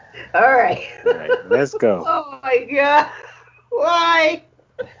All right. All right, let's go. Oh my God. Why?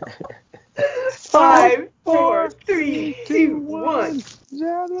 Five, 5, 4, four, 3, three, two, 2, 1. one.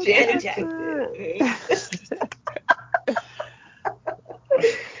 Janet Janet Jackson. Jackson.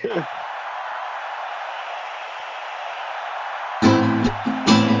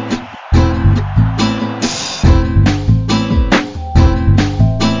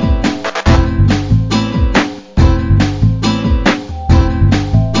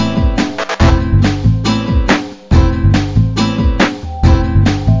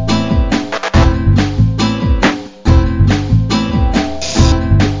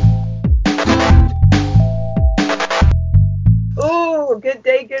 Oh, good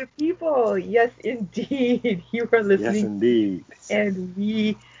day, good people. Yes, indeed. You are Yes, listening to indeed. and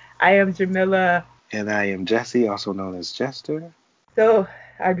we. I am Jamila. And I am Jesse, also known as Jester. So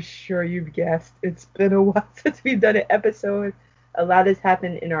I'm sure you've guessed it's been a while since we've done an episode. A lot has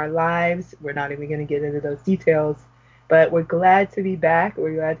happened in our lives. We're not even going to get into those details, but we're glad to be back.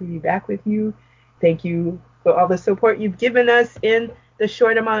 We're glad to be back with you. Thank you for all the support you've given us in the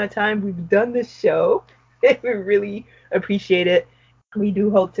short amount of time we've done this show. We really appreciate it. We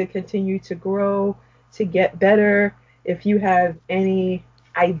do hope to continue to grow, to get better. If you have any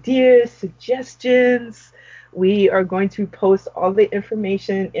ideas, suggestions, we are going to post all the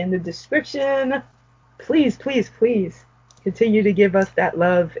information in the description. Please, please, please continue to give us that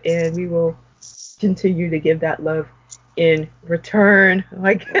love, and we will continue to give that love in return.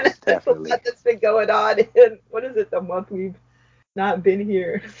 My goodness, Most there's a definitely. lot that's been going on in what is it, the month we've not been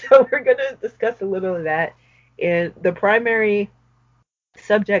here. So we're gonna discuss a little of that. And the primary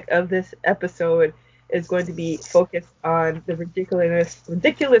subject of this episode is going to be focused on the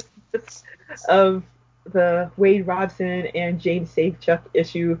ridiculousness of the Wade Robson and James Safechuck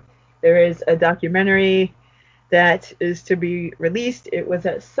issue. There is a documentary that is to be released. It was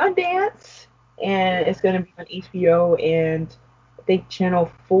at Sundance, and Yeah. it's going to be on HBO and I think Channel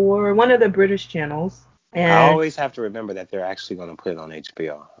 4, one of the British channels. I And always have to remember that they're actually going to put it on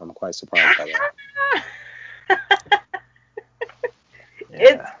HBO. I'm quite surprised by that.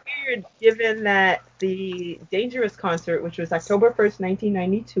 it's Yeah. weird given that the Dangerous concert, which was October 1st,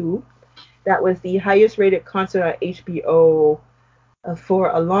 1992, that was the highest rated concert on HBO for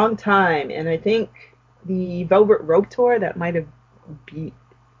a long time. And I think the Velvet Rope tour that might have beat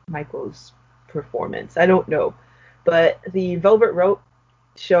Michael's performance. I don't know. But the Velvet Rope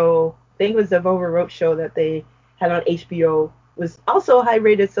show, I think it was the Velvet Rope show that they had on HBO, was also high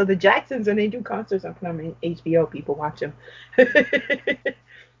rated. So the Jacksons, when they do concerts on HBO, people watch them.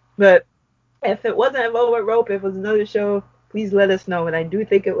 But if it wasn't a Velvet Rope, if it was another show, please let us know. And I do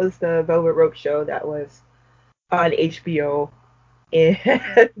think it was the Velvet Rope show that was on HBO.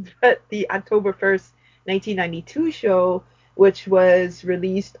 And but the October 1st, 1992 show, which was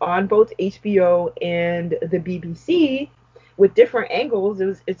released on both HBO and the BBC with different angles,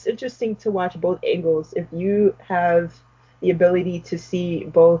 it's interesting to watch both angles. If you have the ability to see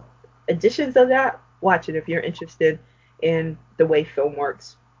both editions of that, watch it if you're interested in the way film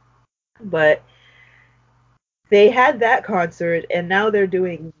works. But they had that concert and now they're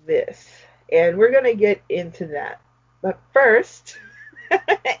doing this. And we're going to get into that. But first,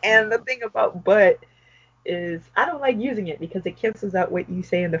 and the Mhm. thing about but is I don't like using it because it cancels out what you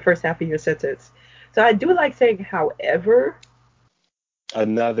say in the first half of your sentence. So I do like saying however. I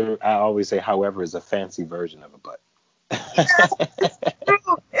always say, however, is a fancy version of a butt. Yes, it's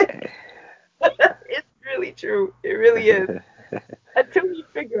true. It's really true. It really is. Until we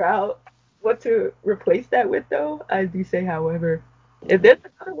figure out what to replace that with, though, I do say however. If there's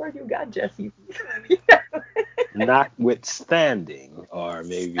another word you got, Jesse, please let me know. Notwithstanding, or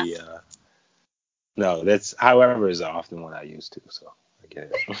maybe no, that's however is often what I use to, so I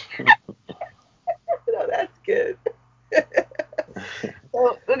get No, that's good. it.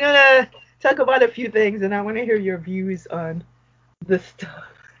 So we're gonna talk about a few things, and I want to hear your views on this stuff.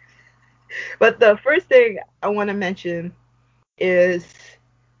 But the first thing I want to mention is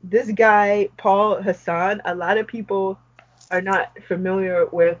this guy, Paul Hassan. A lot of people are not familiar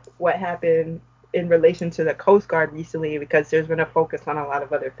with what happened in relation to the Coast Guard recently because there's been a focus on a lot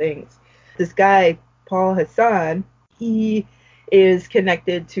of other things. This guy, Paul Hassan, he is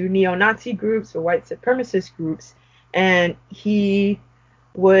connected to neo Nazi groups or white supremacist groups, and he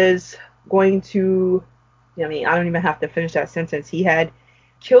was going to, I mean, I don't even have to finish that sentence. He had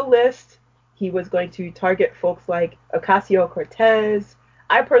kill list. He was going to target folks like Ocasio Cortez.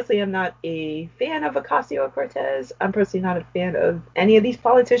 I personally am not a fan of Ocasio Cortez. I'm personally not a fan of any of these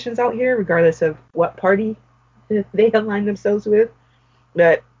politicians out here, regardless of what party they align themselves with.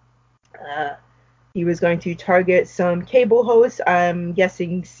 But uh, He was going to target some cable hosts, I'm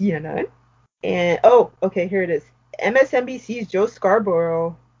guessing CNN. And oh, okay, here it is. MSNBC's Joe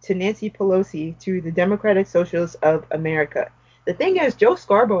Scarborough to Nancy Pelosi to the Democratic Socialists of America. The thing is, Joe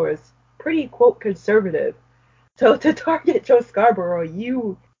Scarborough is pretty, quote, conservative. So to target Joe Scarborough,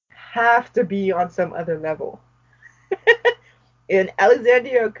 you have to be on some other level. And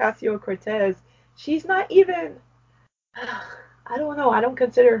Alexandria Ocasio Cortez, she's not even, I don't know, I don't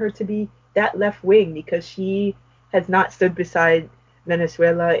consider her to be that left wing because she has not stood beside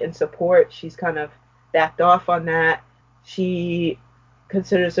Venezuela in support. She's kind of backed off on that. She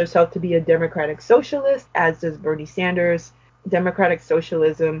considers herself to be a democratic socialist, as does Bernie Sanders. Democratic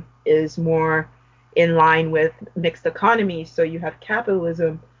socialism is more in line with mixed economy, so you have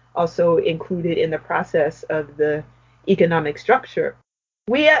capitalism also included in the process of the economic structure.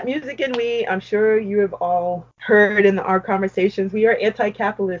 We at Music and We, I'm sure you have all heard in our conversations, we are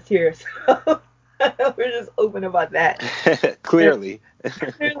anti-capitalist here, so we're just open about that. Clearly.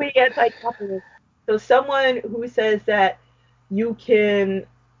 Clearly anti-capitalist. So someone who says that you can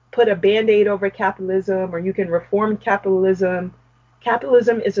put a band-aid over capitalism or you can reform capitalism,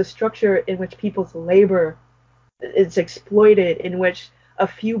 capitalism is a structure in which people's labor is exploited, in which a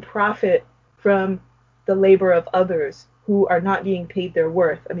few profit from the labor of others who are not being paid their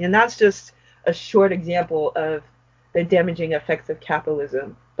worth. I mean, that's just a short example of the damaging effects of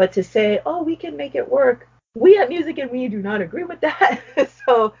capitalism. But to say, oh, we can make it work, we at Music and We do not agree with that.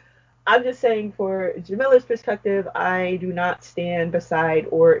 So I'm just saying, for Jamila's perspective, I do not stand beside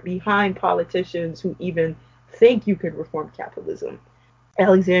or behind politicians who even think you could reform capitalism.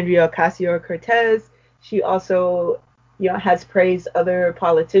 Alexandria Ocasio Cortez, she also, has praised other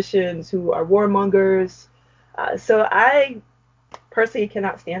politicians who are warmongers. So I personally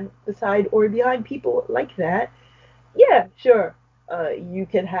cannot stand beside or behind people like that. Yeah, sure. You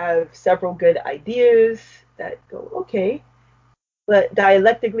can have several good ideas that go okay, but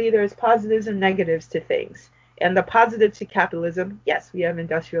dialectically, there's positives and negatives to things. And the positive to capitalism, yes, we have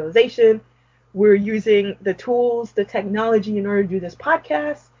industrialization. We're using the tools, the technology in order to do this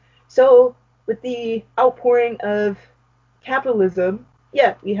podcast. So, with the outpouring of capitalism,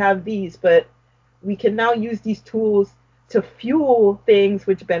 yeah, we have these, but we can now use these tools to fuel things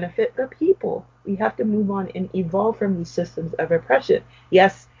which benefit the people. We have to move on and evolve from these systems of oppression.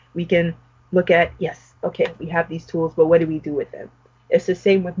 Yes, we can look at, yes, okay, we have these tools, but what do we do with them? It's the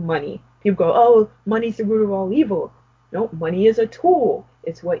same with money. People go, oh, money's the root of all evil. No, money is a tool.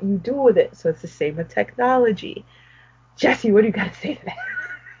 It's what you do with it. So it's the same with technology. Jesse, what do you got to say to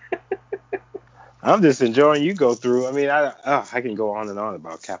that? I'm just enjoying you go through. I mean, I can go on and on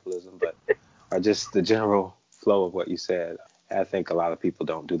about capitalism, but or just the general flow of what you said. I think a lot of people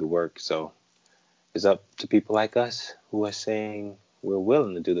don't do the work, so it's up to people like us who are saying we're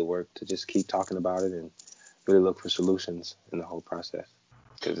willing to do the work to just keep talking about it and really look for solutions in the whole process.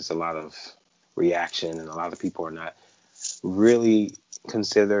 Because it's a lot of reaction, and a lot of people are not really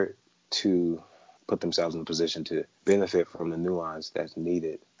considered to put themselves in a position to benefit from the nuance that's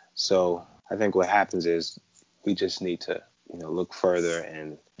needed. So I think what happens is we just need to, look further,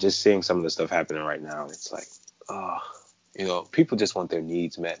 and just seeing some of the stuff happening right now, it's like, oh, people just want their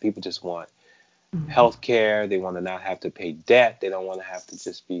needs met. People just want health care. They want to not have to pay debt. They don't want to have to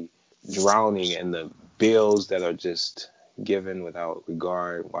just be drowning in the bills that are just given without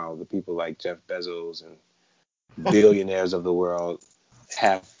regard, while the people like Jeff Bezos and billionaires of the world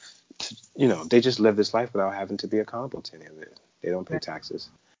have to, they just live this life without having to be accountable to any of it. They don't pay taxes.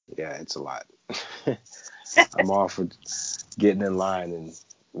 Yeah, it's a lot. I'm all for getting in line and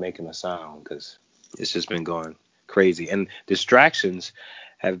making a sound, because it's just been going crazy. And distractions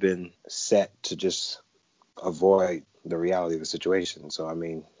have been set to just avoid the reality of the situation. So, I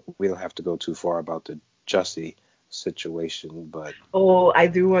mean, we don't have to go too far about the Jussie situation, but Oh, I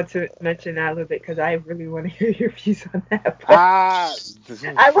do want to mention that a little bit because I really want to hear your views on that. But ah,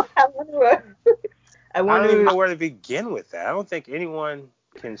 I want to, I I want don't even to. know where to begin with that. I don't think anyone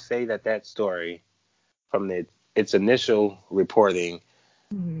can say that story from its initial reporting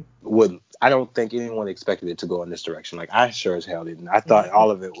Mhm. would. I don't think anyone expected it to go in this direction. Like, I sure as hell didn't. I thought all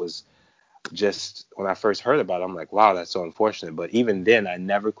of it was just, when I first heard about it, I'm like, wow, that's so unfortunate. But even then, I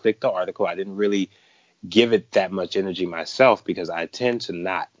never clicked the article. I didn't really give it that much energy myself, because I tend to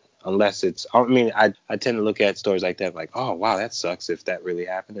not, unless it's, I mean, I tend to look at stories like that like, oh, wow, that sucks if that really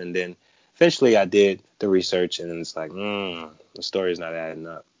happened. And then eventually I did the research, and it's like, the story's not adding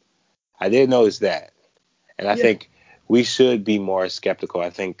up. I did notice that. And I Yeah. think we should be more skeptical. I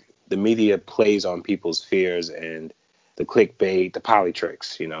think the media plays on people's fears and the clickbait, the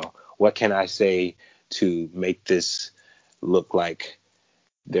politics, What can I say to make this look like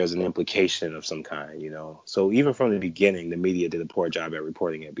there's an implication of some kind, you know. So even from the beginning, the media did a poor job at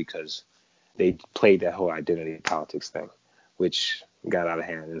reporting it because they played that whole identity politics thing, which got out of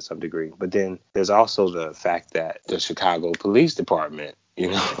hand in some degree. But then there's also the fact that the Chicago Police Department,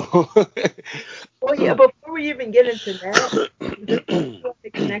 you know. Well, yeah, before we even get into that, just the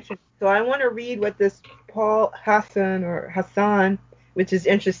connection. So I want to read what this Paul Hassan or Hassan, which is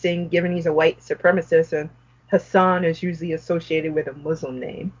interesting given he's a white supremacist and Hassan is usually associated with a Muslim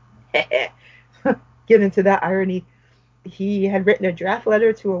name. Get into that irony. He had written a draft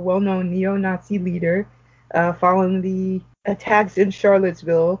letter to a well-known neo-Nazi leader following the attacks in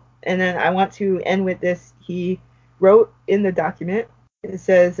Charlottesville. And then I want to end with this. He wrote in the document, it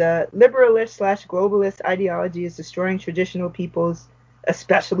says, liberalist/globalist ideology is destroying traditional peoples,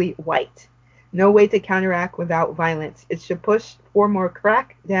 especially white. No way to counteract without violence. It should push for more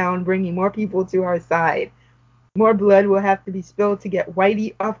crackdown, bringing more people to our side. More blood will have to be spilled to get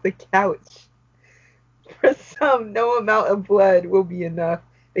Whitey off the couch. For some, no amount of blood will be enough.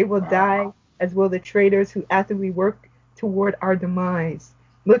 They will die, as will the traitors who actively work toward our demise.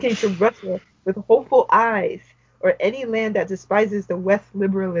 Looking to Russia with hopeful eyes, or any land that despises the West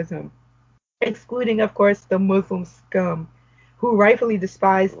liberalism, excluding, of course, the Muslim scum, who rightfully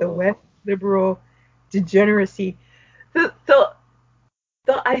despise the West liberal degeneracy. The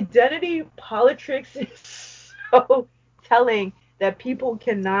identity politics is so telling that people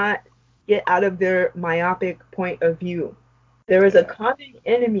cannot get out of their myopic point of view. There is a common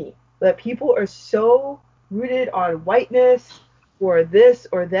enemy, but people are so rooted on whiteness or this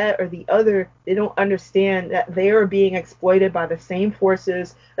or that or the other, they don't understand that they are being exploited by the same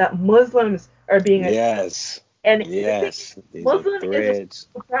forces that Muslims are being Yes. and Yes. These are Muslim is threads.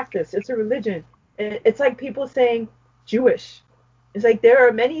 a practice, it's a religion. It's like people saying Jewish. It's like there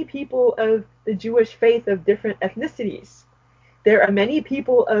are many people of the Jewish faith of different ethnicities. There are many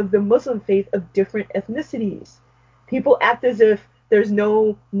people of the Muslim faith of different ethnicities. People act as if there's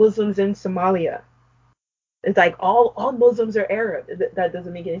no Muslims in Somalia. It's like all Muslims are Arab. That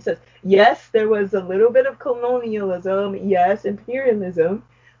doesn't make any sense. Yes, there was a little bit of colonialism, yes, imperialism,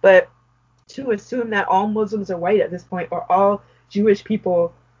 but to assume that all Muslims are white at this point, or all Jewish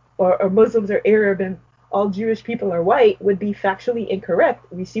people, or Muslims are Arab and all Jewish people are white, would be factually incorrect.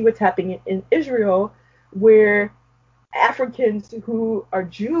 We see what's happening in Israel, where Africans who are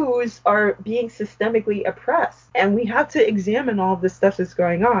Jews are being systemically oppressed. And we have to examine all of this stuff that's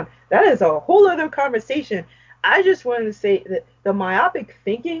going on. That is a whole other conversation. I just wanted to say that the myopic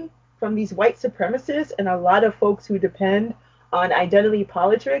thinking from these white supremacists and a lot of folks who depend on identity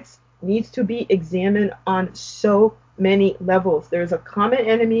politics needs to be examined on so many levels. There's a common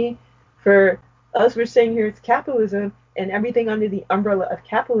enemy for us. We're saying here it's capitalism and everything under the umbrella of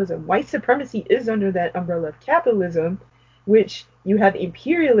capitalism. White supremacy is under that umbrella of capitalism, which you have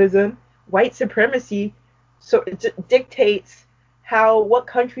imperialism, white supremacy, so it dictates what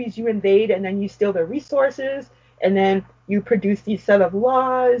countries you invade, and then you steal their resources, and then you produce these set of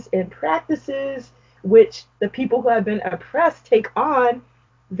laws and practices which the people who have been oppressed take on,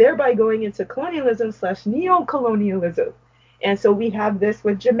 thereby going into colonialism/neo-colonialism. And so we have this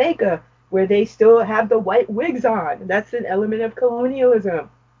with Jamaica, where they still have the white wigs on. That's an element of colonialism.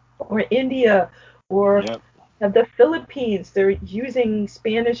 Or India, or have the Philippines, they're using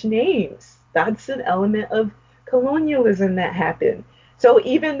Spanish names. That's an element of colonialism that happened. So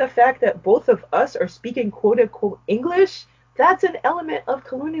even the fact that both of us are speaking quote unquote English, that's an element of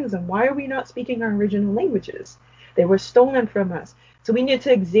colonialism. Why are we not speaking our original languages? They were stolen from us. So we need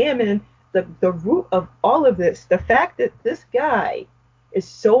to examine the root of all of this. The fact that this guy is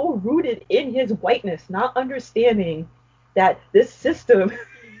so rooted in his whiteness, not understanding that this system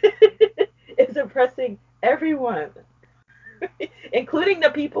is oppressing everyone, including the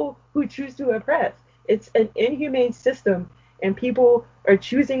people who choose to oppress. It's an inhumane system, and people are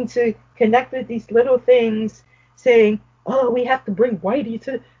choosing to connect with these little things, saying, "Oh, we have to bring whitey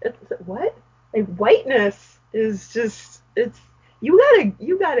to what?" Like whiteness is just you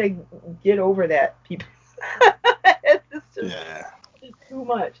gotta get over that, people. It's just it's too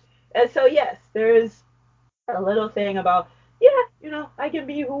much. And so yes, there is a little thing about I can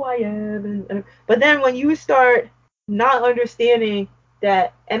be who I am, but then when you start not understanding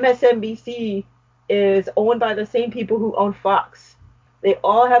that MSNBC is owned by the same people who own Fox, they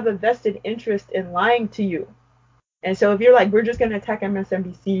all have a vested interest in lying to you. And so if you're like, we're just going to attack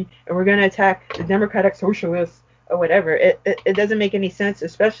MSNBC and we're going to attack the Democratic Socialists or whatever, it doesn't make any sense,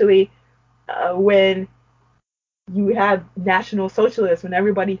 especially when you have National Socialists, when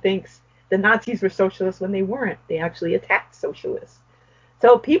everybody thinks the Nazis were socialists when they weren't. They actually attacked socialists.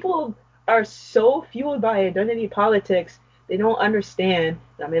 So people are so fueled by identity politics They don't understand.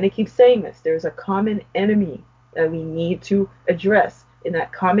 I'm going to keep saying this. There's a common enemy that we need to address, and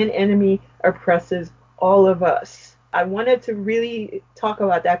that common enemy oppresses all of us. I wanted to really talk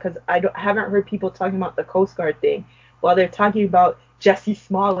about that because haven't heard people talking about the Coast Guard thing while they're talking about Jesse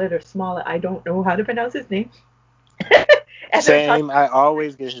Smollett or Smollett. I don't know how to pronounce his name. And Same. I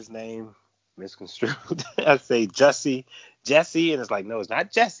always get his name misconstrued. I say Jesse, and it's like, no, it's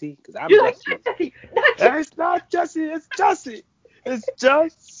not Jesse, because I'm you're like, Jesse. not Jesse, not Jesse. It's not Jesse, it's Jesse. It's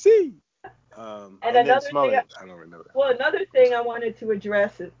Jesse. And And then another thing, Smollett, I don't remember that well, part. another thing I wanted to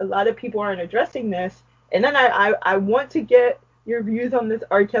address is a lot of people aren't addressing this, and then I want to get your views on this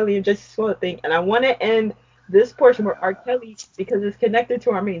R. Kelly and Jesse Smollett thing, and I want to end this portion with R. Kelly because it's connected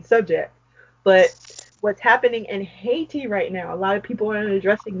to our main subject. But what's happening in Haiti right now, a lot of people aren't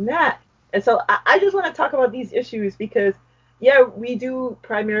addressing that, and so I just want to talk about these issues because yeah, we do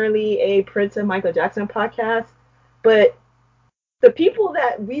primarily a Prince and Michael Jackson podcast, but the people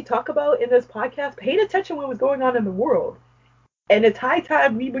that we talk about in this podcast paid attention to what was going on in the world. And it's high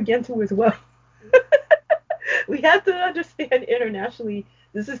time we begin to as well. We have to understand internationally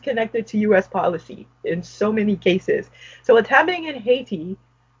this is connected to U.S. policy in so many cases. So what's happening in Haiti,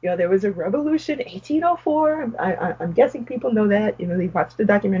 there was a revolution 1804. I'm guessing people know that. They watched the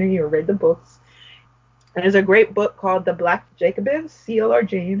documentary or read the books. And there's a great book called The Black Jacobins, C.L.R.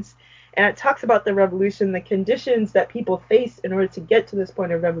 James, and it talks about the revolution, the conditions that people face in order to get to this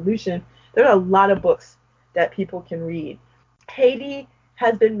point of revolution. There are a lot of books that people can read. Haiti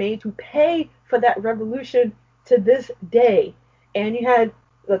has been made to pay for that revolution to this day. And you had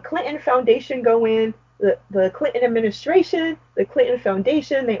the Clinton Foundation go in, the Clinton administration, the Clinton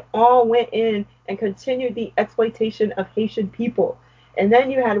Foundation, they all went in and continued the exploitation of Haitian people. And then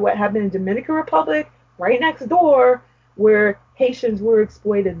you had what happened in Dominican Republic, right next door, where Haitians were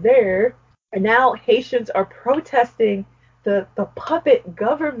exploited there. And now Haitians are protesting the puppet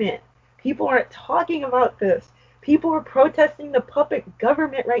government. People aren't talking about this. People are protesting the puppet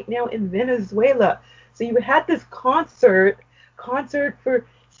government right now in Venezuela. So you had this concert for,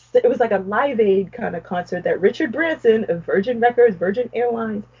 it was like a Live Aid kind of concert that Richard Branson of Virgin Records, Virgin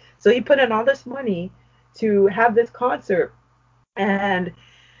Airlines, so he put in all this money to have this concert. And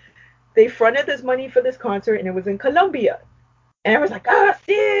they fronted this money for this concert, and it was in Colombia. And it was like, it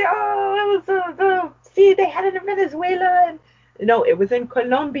was, see, they had it in Venezuela. And no, it was in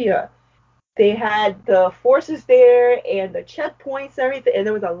Colombia. They had the forces there and the checkpoints and everything, and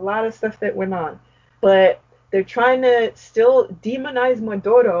there was a lot of stuff that went on. But they're trying to still demonize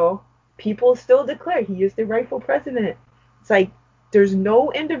Maduro. People still declare he is the rightful president. It's like there's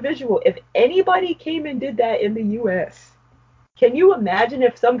no individual. If anybody came and did that in the U.S., can you imagine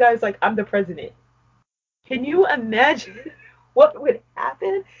if some guy's like, I'm the president? Can you imagine what would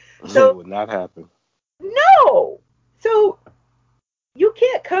happen? It So, would not happen. no. So, you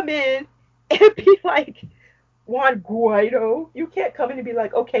can't come in and be like Juan Guaido. You can't come in and be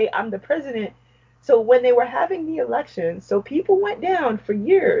like, okay, I'm the president. So, when they were having the elections, so people went down for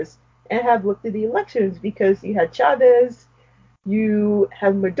years and have looked at the elections because you had Chavez, you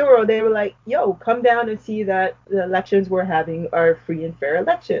have Maduro. They were like, yo, come down and see that the elections we're having are free and fair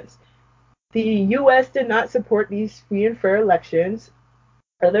elections. The U.S. did not support these free and fair elections.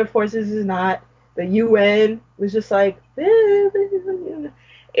 Other forces is not. The UN was just like,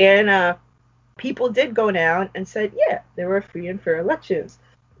 and people did go down and said, yeah, there were free and fair elections.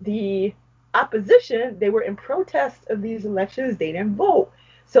 The opposition, they were in protest of these elections. They didn't vote.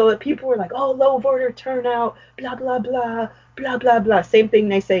 So people were like, oh, low voter turnout, blah, blah, blah, blah, blah, blah. Same thing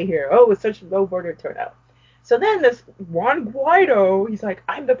they say here. Oh, it's such low voter turnout. So then this Juan Guaido, he's like,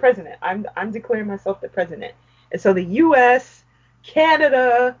 I'm the president. I'm declaring myself the president. And so the U.S.,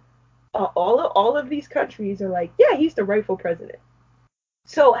 Canada, all of these countries are like, yeah, he's the rightful president.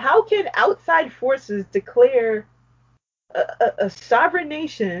 So how can outside forces declare a sovereign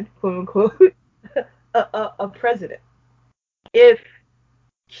nation, quote unquote, a president? If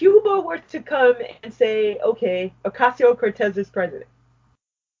Cuba were to come and say, okay, Ocasio Cortez is president,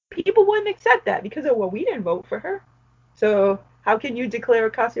 people wouldn't accept that because of, well, we didn't vote for her. So how can you declare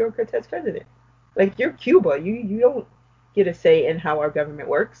Ocasio Cortez president? Like, you're Cuba. You don't get a say in how our government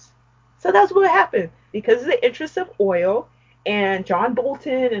works. So that's what happened. Because of the interest of oil, and John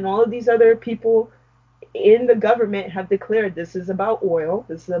Bolton and all of these other people in the government have declared this is about oil.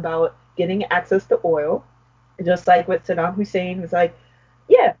 This is about getting access to oil. Just like what Saddam Hussein was like,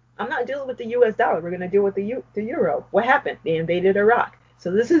 yeah, I'm not dealing with the U.S. dollar. We're going to deal with the euro. What happened? They invaded Iraq.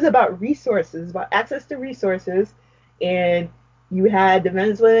 So this is about resources, about access to resources. And you had the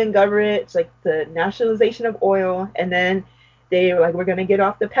Venezuelan government, it's like the nationalization of oil. And then they were like, we're going to get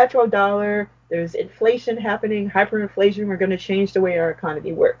off the petrodollar. There's inflation happening, hyperinflation. We're going to change the way our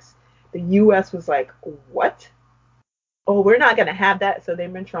economy works. The U.S. was like, what? Oh, we're not going to have that. So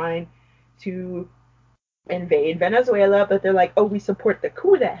they've been trying to invade Venezuela, but they're like, oh, we support the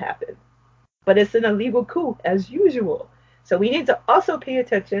coup that happened. But it's an illegal coup as usual. So we need to also pay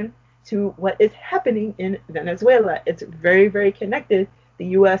attention to what is happening in Venezuela. It's very, very connected. The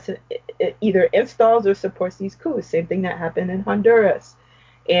U.S. either installs or supports these coups. Same thing that happened in Honduras.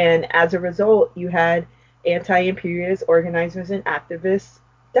 And as a result, you had anti-imperialist organizers and activists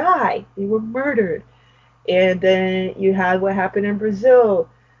die. They were murdered. And then you had what happened in Brazil,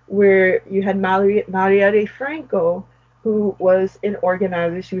 where you had Marielle Franco, who was an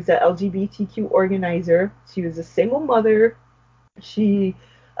organizer. She was an LGBTQ organizer. She was a single mother. She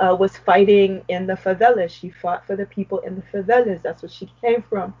was fighting in the favelas. She fought for the people in the favelas. That's where she came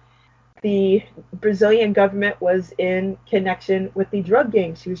from. The Brazilian government was in connection with the drug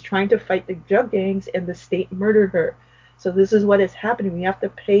gangs. She was trying to fight the drug gangs, and the state murdered her. So this is what is happening. We have to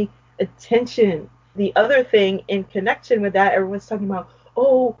pay attention. The other thing in connection with that, everyone's talking about,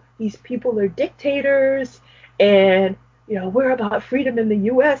 oh, these people are dictators, and we're about freedom in the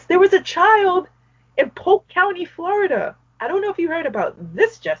U.S. There was a child in Polk County, Florida. I don't know if you heard about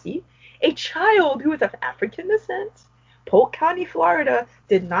this, Jesse. A child who was of African descent, Polk County, Florida,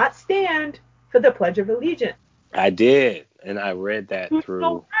 did not stand for the Pledge of Allegiance. I did, and I read that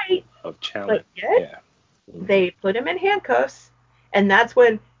through right, a challenge. But yet, they put him in handcuffs, and that's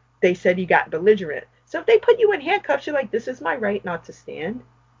when they said he got belligerent. So if they put you in handcuffs, you're like, this is my right not to stand.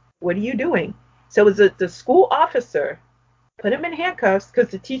 What are you doing? So it was the school officer put him in handcuffs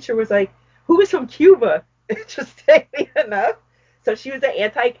because the teacher was like, who is from Cuba? Interestingly enough. So she was an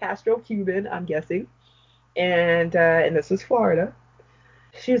anti-Castro Cuban, I'm guessing. And this was Florida.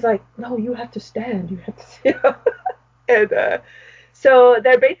 She was like, no, you have to stand. You have to and so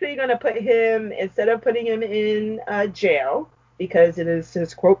they're basically going to put him, instead of putting him in jail, because it is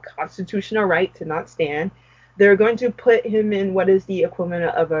his, quote, constitutional right to not stand, they're going to put him in what is the equivalent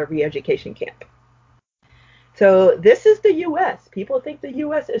of a re-education camp. So this is the U.S. People think the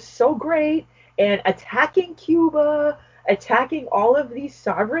U.S. is so great, and attacking Cuba, attacking all of these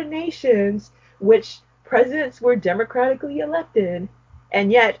sovereign nations, which presidents were democratically elected,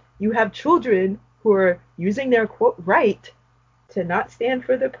 and yet you have children who are using their, quote, right to not stand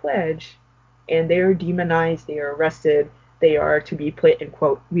for the pledge, and they are demonized, they are arrested, they are to be put in,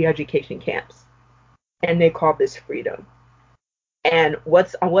 quote, re-education camps. And they call this freedom. And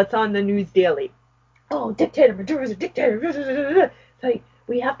what's on the news daily? Oh, dictator, Maduro's a dictator. It's like,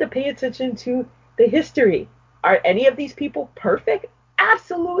 we have to pay attention to the history. Are any of these people perfect?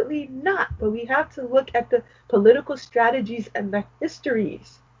 Absolutely not. But we have to look at the political strategies and the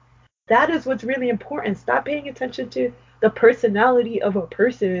histories. That is what's really important. Stop paying attention to the personality of a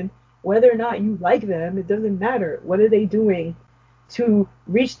person, whether or not you like them. It doesn't matter. What are they doing to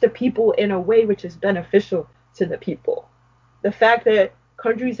reach the people in a way which is beneficial to the people? The fact that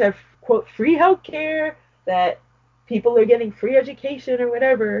countries have, quote, free healthcare, that people are getting free education or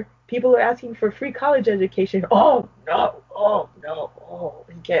whatever, people are asking for free college education. Oh no,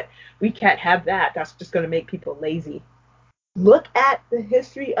 we can't have that. That's just going to make people lazy. Look at the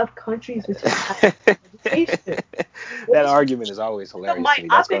history of countries which have education. That argument is always hilarious to me.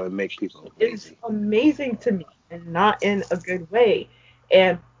 That's going to make people lazy. It's amazing to me, and not in a good way.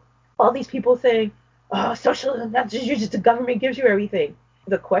 And all these people saying, oh, socialism, that's just the government gives you everything.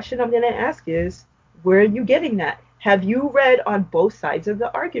 The question I'm going to ask is, where are you getting that? Have you read on both sides of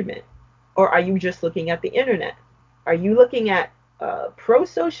the argument? Or are you just looking at the internet? Are you looking at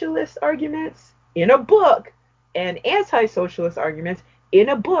pro-socialist arguments in a book and anti-socialist arguments in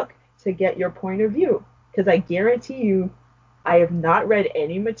a book to get your point of view? Because I guarantee you, I have not read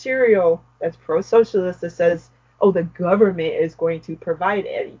any material that's pro-socialist that says, oh, the government is going to provide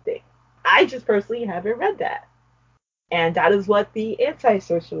anything. I just personally haven't read that. And that is what the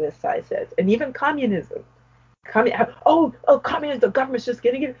anti-socialist side says. And even communism. Communism, the government's just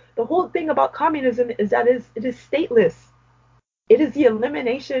getting it. The whole thing about communism is that it is stateless. It is the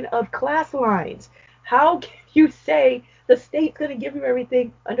elimination of class lines. How can you say the state's going to give you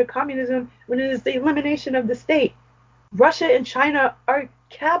everything under communism when it is the elimination of the state? Russia and China are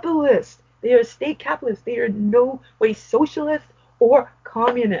capitalist. They are state capitalists. They are no way socialist or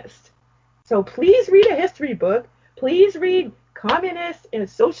communist. So please read a history book. Please read communist and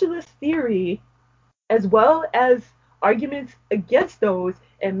socialist theory, as well as arguments against those,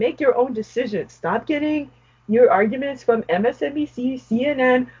 and make your own decisions. Stop getting your arguments from MSNBC,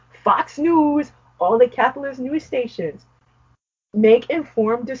 CNN, Fox News, all the capitalist news stations. Make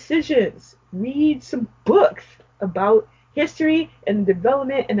informed decisions. Read some books about history and the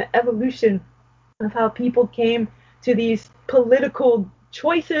development and the evolution of how people came to these political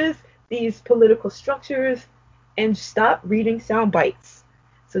choices, these political structures, and stop reading sound bites.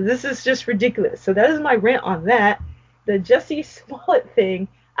 So this is just ridiculous. So that is my rant on that. The Jesse Smollett thing,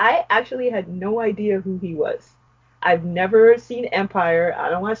 I actually had no idea who he was. I've never seen Empire. I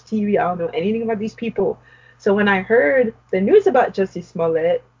don't watch TV. I don't know anything about these people. So when I heard the news about Jesse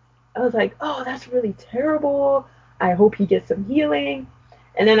Smollett, I was like, oh, that's really terrible. I hope he gets some healing.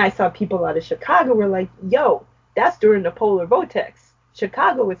 And then I saw people out of Chicago were like, yo, that's during the polar vortex.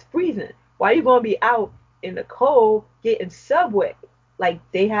 Chicago is freezing. Why are you going to be out in the cold getting Subway? Like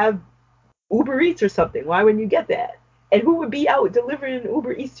they have Uber Eats or something. Why wouldn't you get that? And who would be out delivering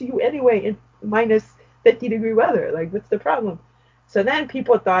Uber Eats to you anyway in minus 50-degree weather? Like, what's the problem? So then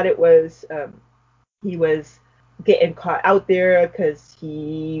people thought it was he was getting caught out there because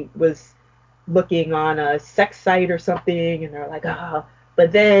he was looking on a sex site or something, and they're like, ah. Oh.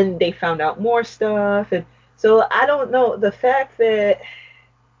 But then they found out more stuff, and so I don't know. The fact that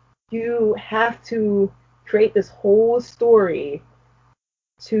you have to create this whole story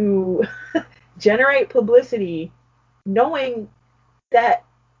to generate publicity, knowing that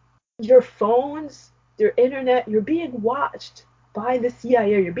your phones, your internet, you're being watched by the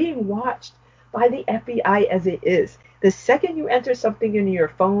CIA, you're being watched by the FBI as it is. The second you enter something into your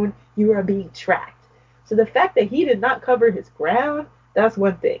phone, you are being tracked. So the fact that he did not cover his ground, that's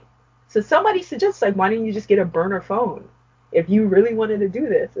one thing. So somebody suggests, like, why don't you just get a burner phone? If you really wanted to do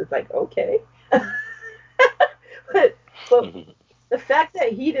this, it's like, okay. but the fact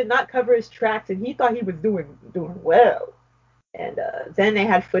that he did not cover his tracks and he thought he was doing well. And then they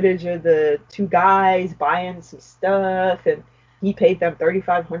had footage of the two guys buying some stuff, and he paid them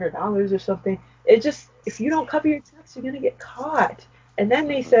 $3,500 or something. It just, if you don't cover your tracks, you're gonna get caught. And then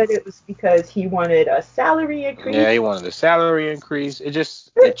they said it was because he wanted a salary increase. Yeah, he wanted a salary increase. It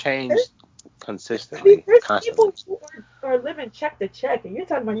changed I mean, consistently, there's constantly. people who are living check to check, and you're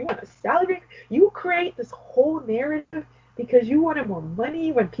talking about you want a salary. You create this whole narrative because you wanted more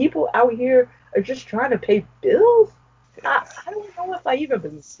money when people out here are just trying to pay bills. I don't know if I even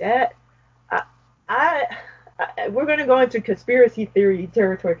believe that. I, I, we're going to go into conspiracy theory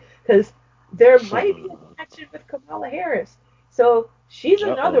territory because there might be a connection with Kamala Harris. So she's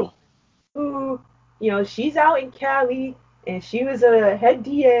another one Uh-oh. who, she's out in Cali and she was a head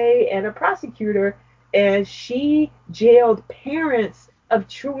DA and a prosecutor, and she jailed parents of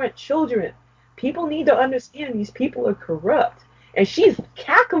truant children. People need to understand these people are corrupt, and she's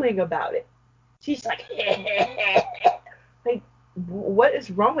cackling about it. She's like, like, what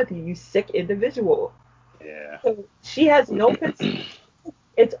is wrong with you, you sick individual? Yeah. So she has no concern.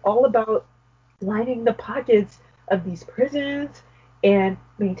 It's all about lining the pockets of these prisons and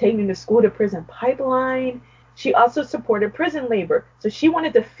maintaining the school to prison pipeline. She also supported prison labor. So she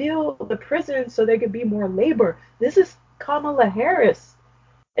wanted to fill the prisons so there could be more labor. This is Kamala Harris.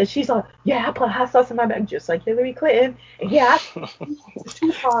 And she's like, yeah, I put hot sauce in my bag just like Hillary Clinton. And yeah, I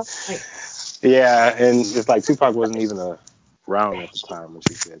Tupac. Like, Yeah, and it's like Tupac wasn't even around at the time when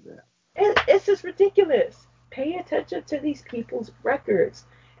she said that. it's just ridiculous. Pay attention to these people's records.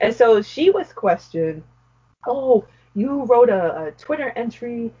 And so she was questioned. Oh, you wrote a Twitter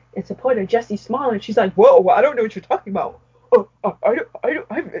entry in support of Jesse Smollett. She's like, whoa, I don't know what you're talking about. Oh,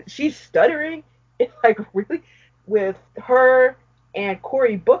 she's stuttering. It's like, really? With her and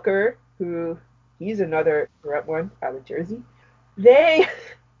Cory Booker, who he's another corrupt one out of Jersey. They,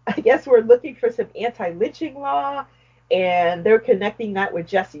 I guess, were looking for some anti-lynching law, and they're connecting that with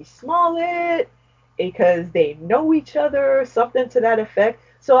Jesse Smollett because they know each other, something to that effect.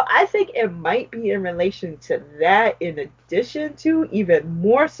 So I think it might be in relation to that, in addition to even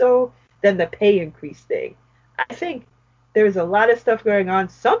more so than the pay increase thing. I think there's a lot of stuff going on.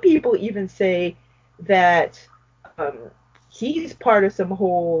 Some people even say that um, he's part of some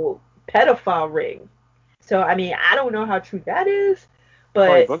whole pedophile ring. So I mean, I don't know how true that is,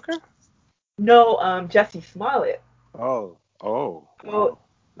 Cory but Booker? no, Jesse Smollett. Oh, So, wow.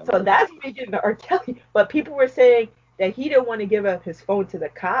 Never so heard that. that's when we get into R. Kelly. But people were saying that he didn't want to give up his phone to the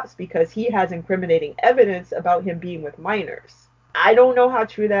cops because he has incriminating evidence about him being with minors. I don't know how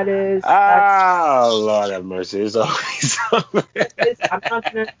true that is. Oh, Lord have mercy. It's always something. I'm not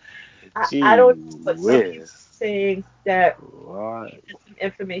gonna. I Gee don't know, but some people whiz. are saying that Lord. he has some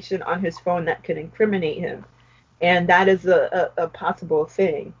information on his phone that could incriminate him, and that is a possible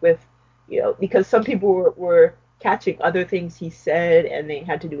thing with, because some people were catching other things he said and they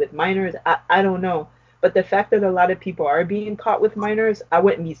had to do with minors. I don't know, but the fact that a lot of people are being caught with minors, I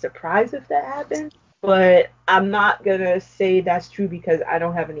wouldn't be surprised if that happened, but I'm not gonna say that's true because I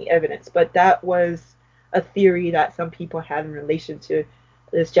don't have any evidence. But that was a theory that some people had in relation to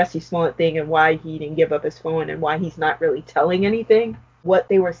this Jesse Smollett thing and why he didn't give up his phone and why he's not really telling anything. What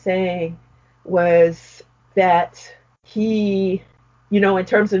they were saying was that he, in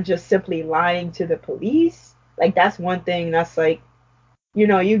terms of just simply lying to the police, like that's one thing that's like,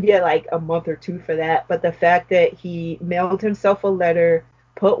 you get like a month or two for that. But the fact that he mailed himself a letter,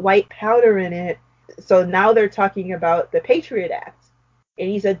 put white powder in it, so now they're talking about the Patriot Act. And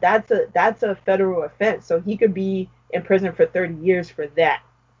he said that's a federal offense. So he could be in prison for 30 years for that.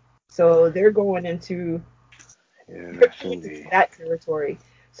 So they're going into that territory.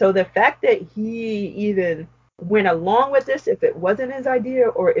 So the fact that he even went along with this, if it wasn't his idea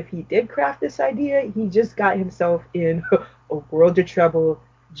or if he did craft this idea, he just got himself in a world of trouble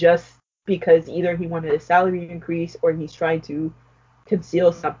just because either he wanted a salary increase or he's trying to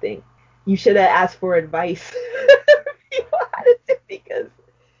conceal something. You should have asked for advice because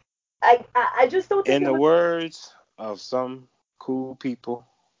I just don't think in the words of some cool people,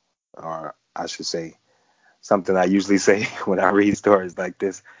 or I should say something I usually say when I read stories like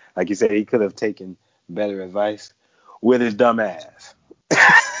this. Like you said, he could have taken better advice with his dumb ass.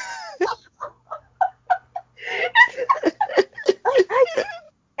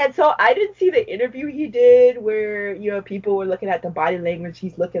 And so I didn't see the interview he did where, people were looking at the body language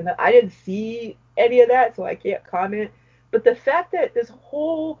he's looking at. I didn't see any of that, so I can't comment. But the fact that this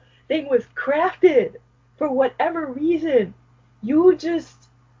whole thing was crafted for whatever reason, you just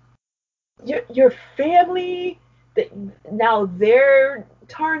your family that now they're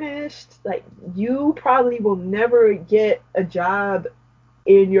tarnished. Like you probably will never get a job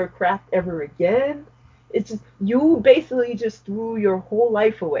in your craft ever again. It's just you basically just threw your whole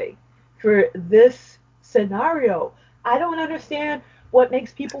life away for this scenario. I don't understand what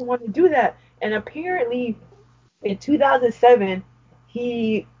makes people want to do that. And apparently in 2007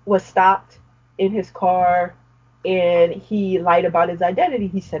 he was stopped in his car and he lied about his identity.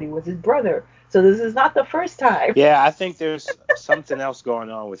 He said he was his brother. So this is not the first time. Yeah, I think there's something else going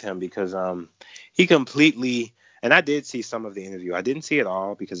on with him because he completely, and I did see some of the interview. I didn't see it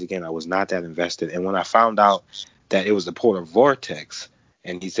all because again I was not that invested. And when I found out that it was the Polar Vortex,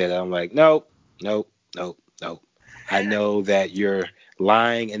 and he said, I'm like, nope, nope, nope, nope. I know that you're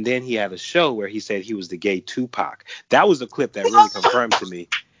lying. And then he had a show where he said he was the gay Tupac. That was a clip that really confirmed to me.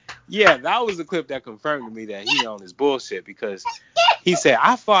 Yeah, that was a clip that confirmed to me that he on his bullshit because he said,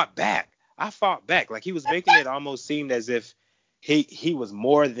 I fought back. I fought back. Like he was making it almost seem as if he was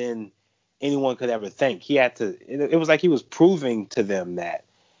more than anyone could ever think. He had to, it was like he was proving to them that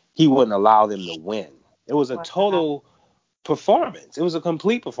he wouldn't allow them to win. It was a Wow. total performance. It was a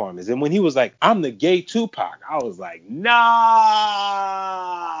complete performance. And when he was like, I'm the gay Tupac, I was like, nah,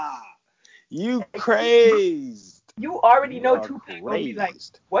 you crazed. You already You know are Tupac gonna be like,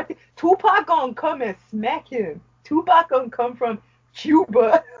 crazed. what? Tupac gonna come and smack him. Tupac gonna come from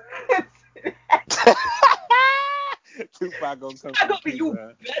Cuba. Tupac gonna come Tupac from gonna be, you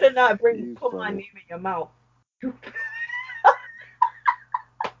Cuba. better not You put my funny. name in your mouth.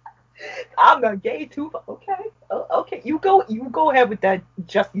 I'm a gay Tupac. Okay, okay. You go ahead with that,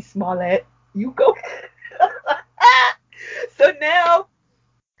 Jussie Smollett. You go. So now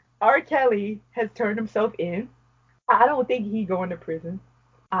R. Kelly has turned himself in. I don't think he going to prison.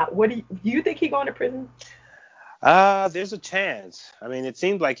 What do you think he going to prison? There's a chance. I mean, it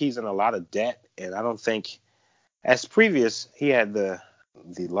seems like he's in a lot of debt, and I don't think, as previous, he had the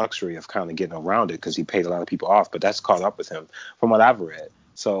luxury of kind of getting around it because he paid a lot of people off, but that's caught up with him from what I've read.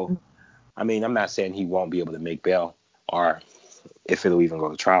 So, I mean, I'm not saying he won't be able to make bail or if it'll even go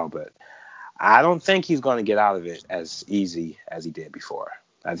to trial, but I don't think he's going to get out of it as easy as he did before.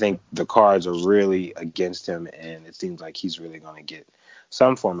 I think the cards are really against him, and it seems like he's really going to get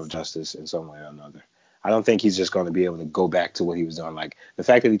some form of justice in some way or another. I don't think he's just going to be able to go back to what he was doing. Like the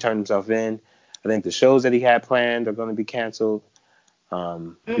fact that he turned himself in, I think the shows that he had planned are going to be canceled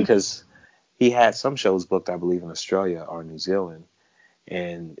Mm. because he had some shows booked, I believe, in Australia or New Zealand,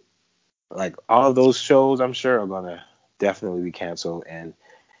 and like all of those shows, I'm sure are going to definitely be canceled, and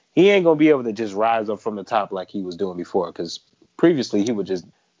he ain't gonna be able to just rise up from the top like he was doing before. Because previously he would just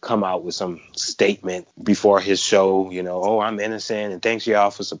come out with some statement before his show, oh, I'm innocent and thanks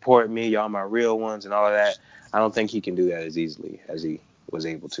y'all for supporting me, y'all my real ones and all of that. I don't think he can do that as easily as he was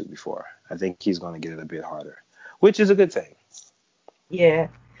able to before. I think he's gonna get it a bit harder, which is a good thing. Yeah.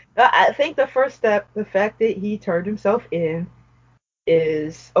 I think the first step, the fact that he turned himself in,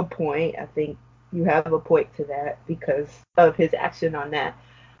 is a point. I think you have a point to that because of his action on that.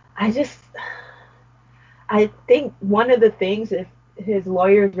 I just, I think one of the things, if his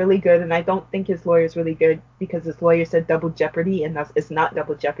lawyer is really good, and I don't think his lawyer is really good because his lawyer said double jeopardy, and it's not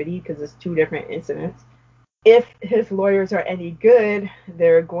double jeopardy because it's two different incidents. if his lawyers are any good,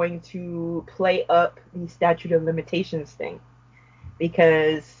 they're going to play up the statute of limitations thing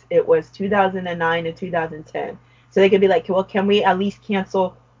because it was 2009 and 2010. So they could be like, well, can we at least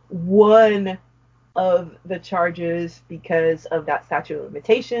cancel one of the charges because of that statute of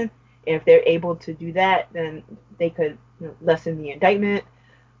limitation? And if they're able to do that, then they could, lessen the indictment.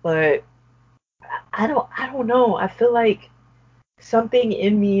 But I don't know. I feel like something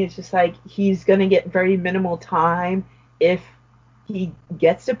in me is just like he's gonna get very minimal time if he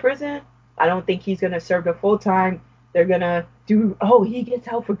gets to prison. I don't think he's gonna serve the full time. They're gonna do, oh, he gets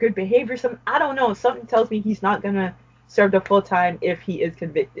out for good behavior. Some, I don't know. Something tells me he's not gonna serve the full time if he is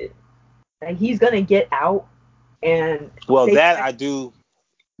convicted. Like he's gonna get out and Well, say, that I do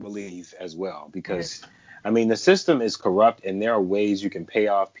believe as well, because I mean the system is corrupt and there are ways you can pay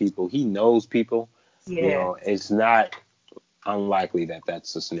off people. He knows people. yeah, It's not unlikely that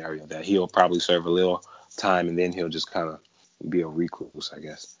that's a scenario that he'll probably serve a little time and then he'll just kind of be a recluse, I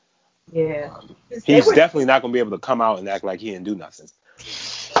guess. yeah. They He's were, definitely not going to be able to come out and act like he didn't do nothing.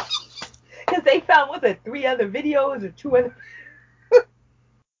 because they found, was it, three other videos or two other,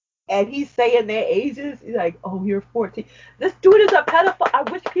 and he's saying their ages. He's like, oh, you're 14. This dude is a pedophile. I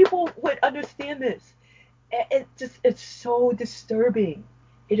wish people would understand this. It's so disturbing.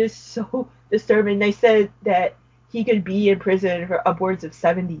 It is so disturbing. They said that he could be in prison for upwards of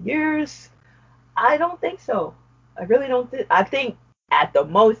 70 years. I don't think so. I really don't think. I think at the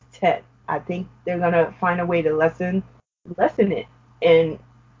most 10. I think they're gonna find a way to lessen it, and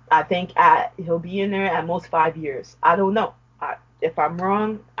I think he'll be in there at most 5 years. I don't know. If I'm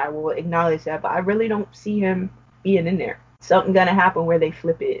wrong, I will acknowledge that, but I really don't see him being in there. Something gonna happen where they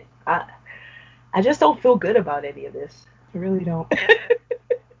flip it. I just don't feel good about any of this. I really don't.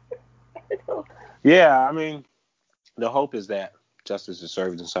 Yeah, I mean, the hope is that justice is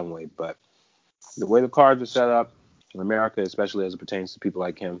served in some way, but the way the cards are set up in America, especially as it pertains to people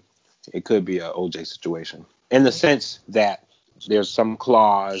like him, it could be a OJ situation in the sense that there's some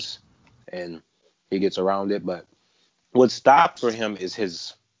clause and he gets around it. But what stopped for him is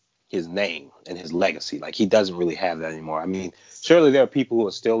his name and his legacy. Like he doesn't really have that anymore. I mean, surely there are people who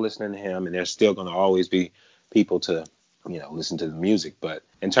are still listening to him, and there's still going to always be people to listen to the music. But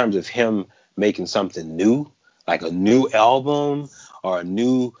in terms of him making something new, like a new album or a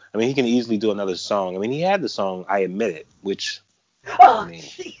new, I mean, he can easily do another song. I mean, he had the song "I Admit It," which, I Oh, mean,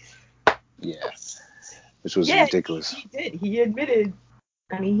 jeez. yeah, which was Yeah, ridiculous. he did. He admitted.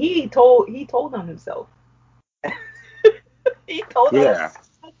 I mean, he told on himself. He told on Yeah. himself.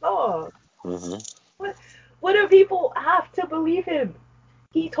 Oh, hmm what? What do people have to believe him?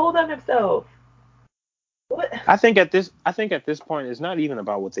 He told on himself. What? I think at this point, it's not even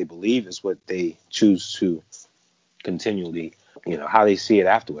about what they believe; it's what they choose to continually, how they see it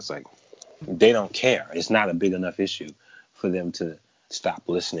afterwards. Like they don't care. It's not a big enough issue for them to stop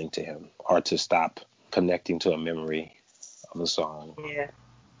listening to him or to stop connecting to a memory of a song. Yeah,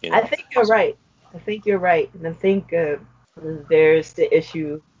 You I know. think you're right. I think you're right, and I think there's the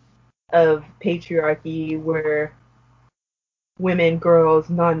issue of patriarchy where women, girls,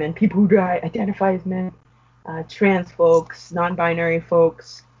 non-men, people who identify as men, trans folks, non-binary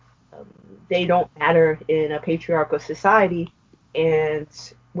folks, um, they don't matter in a patriarchal society. And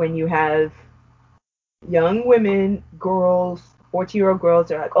when you have young women, girls, 14-year-old girls,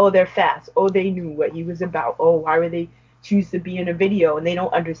 they're like, oh, they're fast. Oh, they knew what he was about. Oh, why would they choose to be in a video? And they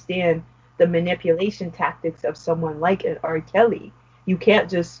don't understand the manipulation tactics of someone like an R. Kelly. You can't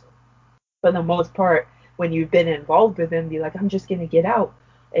just, for the most part, when you've been involved with him, be like, I'm just gonna get out.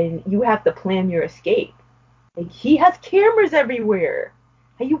 And you have to plan your escape. Like he has cameras everywhere.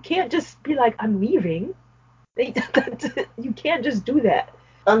 And you can't just be like, I'm leaving. You can't just do that.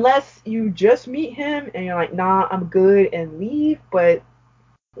 Unless you just meet him and you're like, nah, I'm good and leave. But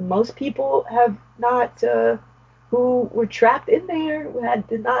most people have not, who were trapped in there,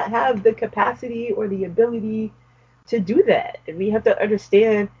 did not have the capacity or the ability to do that. And we have to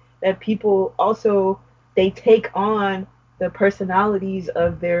understand that people also, they take on the personalities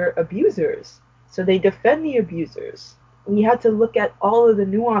of their abusers. So they defend the abusers. We have to look at all of the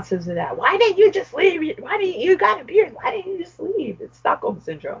nuances of that. Why didn't you just leave? Why didn't you got abused? Why didn't you just leave? It's Stockholm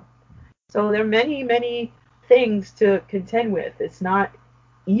syndrome. So there are many, many things to contend with. It's not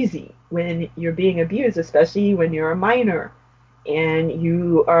easy when you're being abused, especially when you're a minor and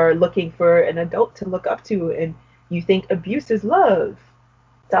you are looking for an adult to look up to and you think abuse is love.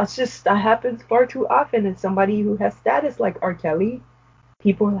 That happens far too often in somebody who has status like R. Kelly.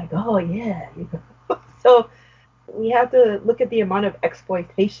 People are like, oh yeah. So we have to look at the amount of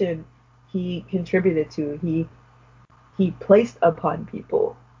exploitation he contributed to. He placed upon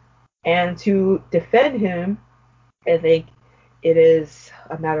people. And to defend him, I think it is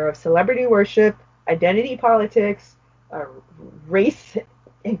a matter of celebrity worship, identity politics, uh, race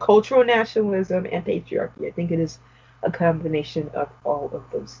and cultural nationalism, and patriarchy. I think it is a combination of all of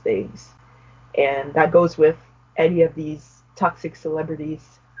those things. And that goes with any of these toxic celebrities.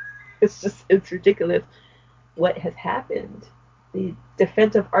 It's ridiculous what has happened. The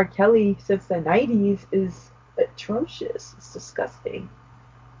defense of R. Kelly since the 90s is atrocious. It's disgusting.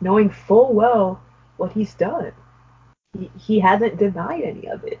 Knowing full well what he's done. He hasn't denied any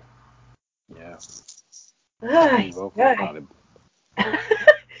of it. Yeah. Be Ay, vocal ay. about it.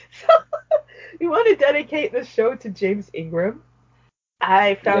 So, you want to dedicate the show to James Ingram?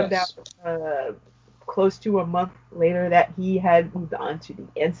 I found out Yes. close to a month later that he had moved on to the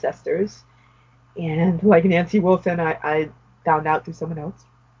Ancestors. And like Nancy Wilson, I found out through someone else.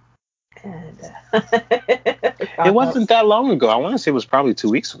 And It found out wasn't that long ago. I want to say it was probably 2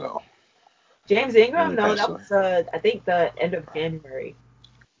 weeks ago James when Ingram. he No, passed that away. was I think the end of January.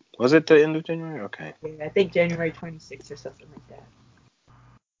 Was it the end of January? Okay. Yeah, I think January 26th or something like that.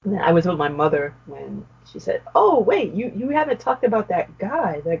 And I was with my mother when she said, "Oh wait, you haven't talked about that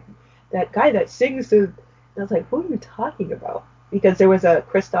guy that sings the." And I was like, "Who are you talking about?" Because there was a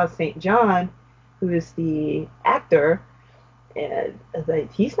Christoph St. John, who is the actor, and I was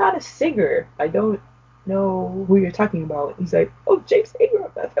like, "He's not a singer. I don't know who you're talking about." He's like, "Oh, James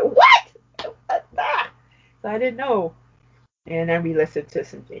Ingram." I said, "What? What? Ah!" So I didn't know, and then we listened to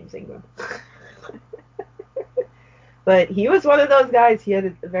some James Ingram. But he was one of those guys. He had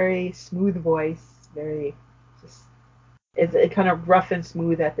a very smooth voice, very just it's it kind of rough and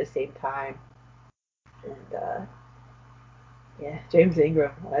smooth at the same time. And yeah, James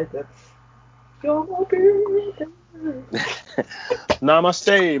Ingram, that's you're my baby.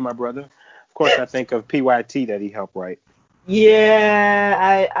 Namaste, my brother. Of course, I think of PYT that he helped write.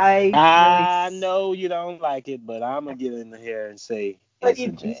 Yeah, I really I know you don't like it, but I'm gonna get in here and say but it's a he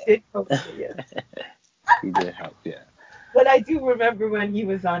jam. did cover it, yeah. He did help, yeah. But I do remember when he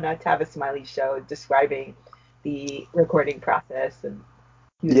was on Tavis Smiley's show describing the recording process, and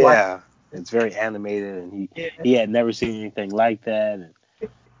he was watching. Yeah, it's very animated, and he Yeah. he had never seen anything like that, and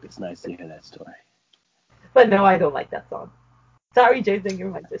it's nice to hear that story. But no, I don't like that song. Sorry, James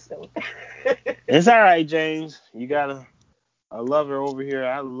Ingram, I just don't. It's all right, James. You got a lover over here.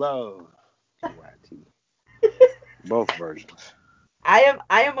 I love PYT, both versions. I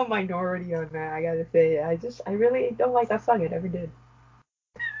am a minority on that. I gotta say, I really don't like that song. I never did.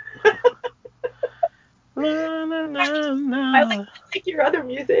 La, la, la, I la, like your other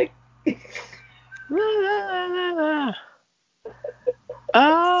music. la, la, la, la.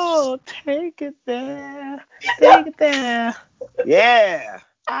 Oh, take it there, take it there. Yeah,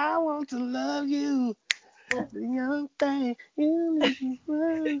 I want to love you, the young thing. And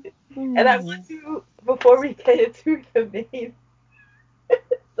I want to, before we get into the main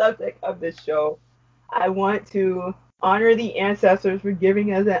subject of this show, I want to honor the ancestors for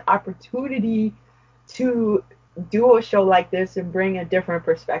giving us an opportunity to do a show like this and bring a different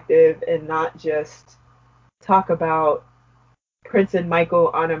perspective and not just talk about Prince and Michael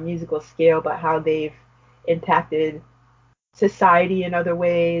on a musical scale, but how they've impacted society in other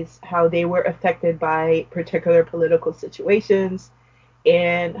ways, how they were affected by particular political situations,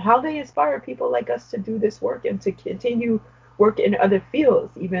 and how they inspire people like us to do this work and to continue work in other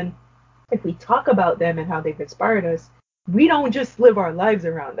fields. Even if we talk about them and how they've inspired us, we don't just live our lives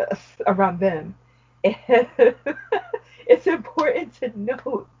around us, around them. It's important to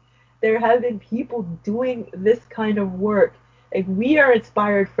note there have been people doing this kind of work. Like we are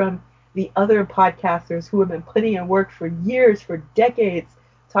inspired from the other podcasters who have been putting in work for years, for decades,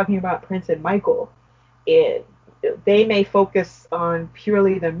 talking about Prince and Michael. And they may focus on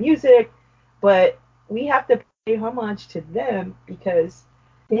purely the music, but we have to pay homage to them because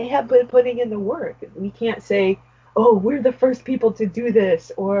they have been putting in the work. We can't say, oh, we're the first people to do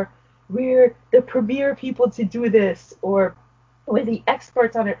this, or we're the premier people to do this, or we're the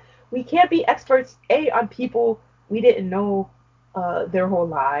experts on it. We can't be experts, A, on people we didn't know their whole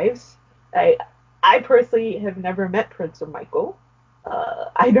lives. I, I personally have never met Prince or Michael.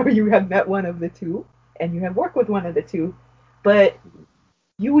 I know you have met one of the two, and you have worked with one of the two, but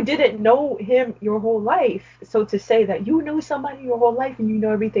you didn't know him your whole life. So to say that you know somebody your whole life and you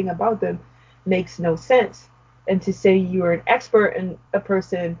know everything about them makes no sense. And to say you're an expert in a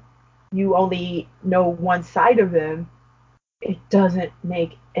person, you only know one side of them, it doesn't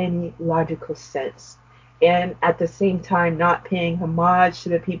make any logical sense. And at the same time, not paying homage to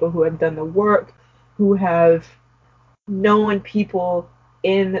the people who have done the work, who have known people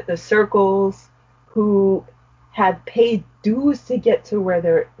in the circles, who had paid dues to get to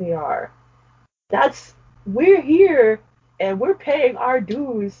where they are. We're here and we're paying our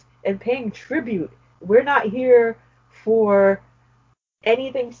dues and paying tribute. We're not here for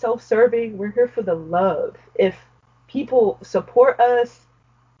anything self-serving. We're here for the love. If people support us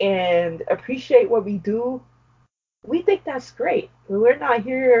and appreciate what we do, we think that's great. We're not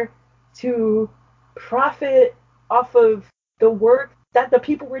here to profit off of the work that the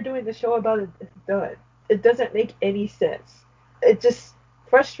people we're doing the show about have done. It doesn't make any sense. It just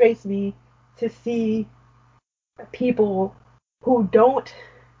frustrates me to see people who don't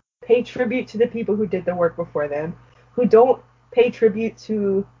pay tribute to the people who did the work before them, who don't pay tribute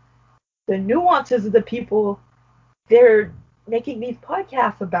to the nuances of the people they're making these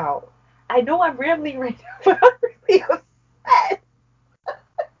podcasts about. I know I'm rambling right now, but I'm really upset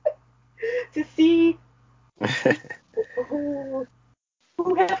to see who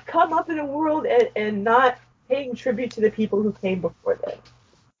who have come up in the world and not paying tribute to the people who came before them.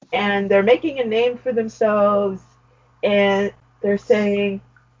 And they're making a name for themselves, and they're saying,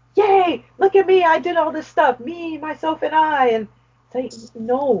 yay, look at me, I did all this stuff, me, myself, and I. And it's like,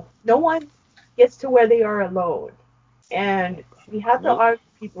 no one gets to where they are alone. And we have to Nope. honor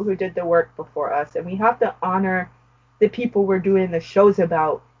the people who did the work before us, and we have to honor the people we're doing the shows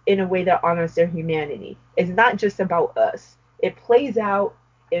about in a way that honors their humanity. It's not just about us. It plays out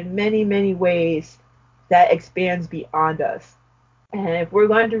in many, many ways that expands beyond us. And if we're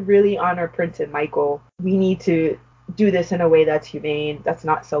going to really honor Prince and Michael, we need to do this in a way that's humane, that's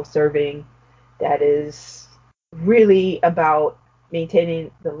not self-serving, that is really about maintaining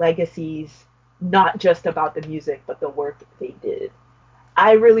the legacies, not just about the music, but the work they did.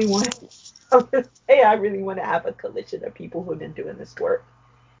 I really want to say I really want to have a coalition of people who've been doing this work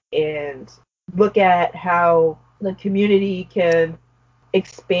and look at how the community can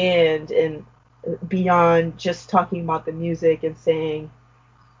expand and beyond just talking about the music and saying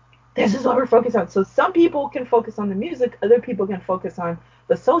this is what we're focused on. So some people can focus on the music, other people can focus on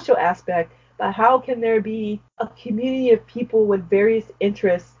the social aspect, but how can there be a community of people with various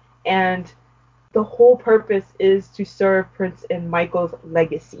interests and the whole purpose is to serve Prince and Michael's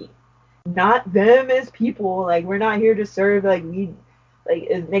legacy, not them as people. Like we're not here to serve. Like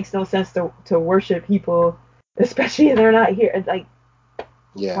it makes no sense to worship people, especially if they're not here. It's like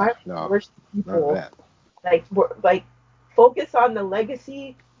Yeah, why no, worship none of people? that. Like focus on the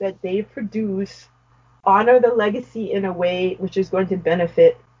legacy that they produce. Honor the legacy in a way which is going to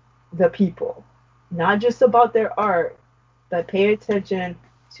benefit the people, not just about their art, but pay attention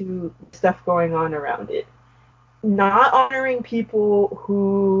to stuff going on around it. Not honoring people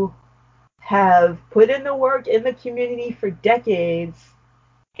who have put in the work in the community for decades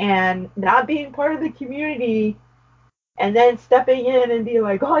and not being part of the community and then stepping in and be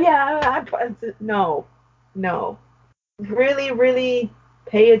like, oh yeah, no, no. Really, really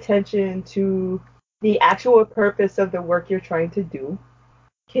pay attention to the actual purpose of the work you're trying to do.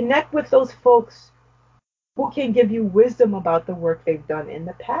 Connect with those folks who can give you wisdom about the work they've done in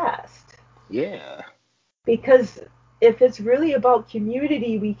the past. Yeah. Because if it's really about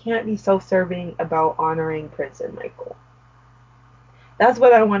community, we can't be self-serving about honoring Prince and Michael. That's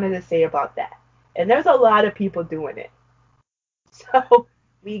what I wanted to say about that. And there's a lot of people doing it. So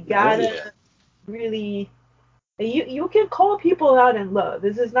we Oh yeah. gotta really you can call people out in love.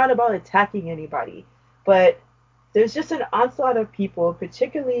 This is not about attacking anybody, but there's just an onslaught of people,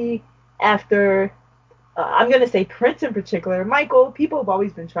 particularly after I'm gonna say Prince in particular. Michael, people have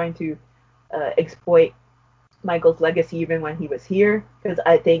always been trying to exploit Michael's legacy even when he was here because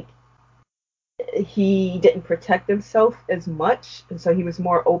I think he didn't protect himself as much, and so he was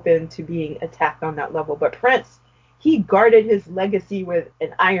more open to being attacked on that level. But Prince, he guarded his legacy with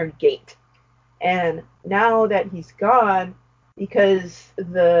an iron gate. And now that he's gone, because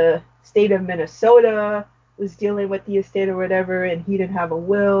the state of Minnesota was dealing with the estate or whatever, and he didn't have a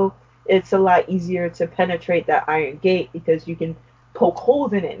will, it's a lot easier to penetrate that iron gate because you can poke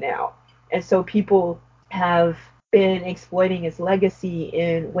holes in it now. And so people have been exploiting his legacy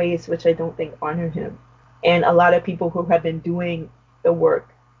in ways which I don't think honor him. And a lot of people who have been doing the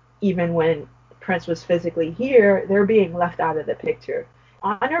work, even when Prince was physically here, they're being left out of the picture.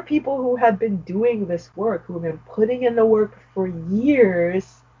 Honor people who have been doing this work, who have been putting in the work for years.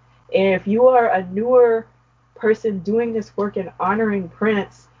 And if you are a newer person doing this work and honoring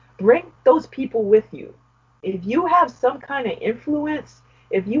Prince, bring those people with you. If you have some kind of influence,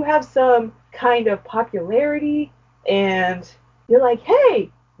 if you have some kind of popularity, and you're like,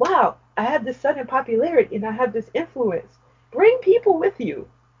 hey, wow, I have this sudden popularity and I have this influence, bring people with you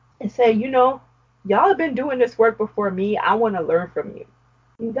and say, y'all have been doing this work before me. I want to learn from you.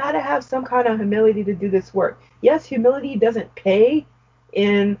 You got to have some kind of humility to do this work. Yes, humility doesn't pay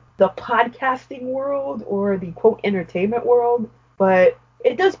in the podcasting world or the quote entertainment world, but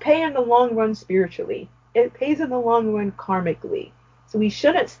it does pay in the long run spiritually. It pays in the long run karmically. So we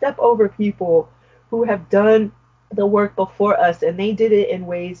shouldn't step over people who have done the work before us, and they did it in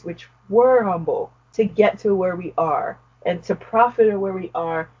ways which were humble to get to where we are and to profit where we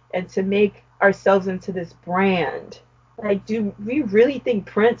are and to make ourselves into this brand. Like, do we really think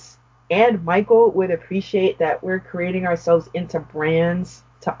Prince and Michael would appreciate that we're creating ourselves into brands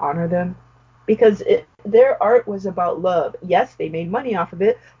to honor them? Because their art was about love. Yes, they made money off of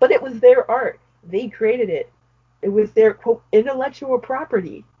it, but it was their art. They created it. It was their quote intellectual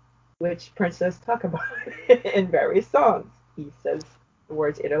property, which Prince does talk about in various songs. He says the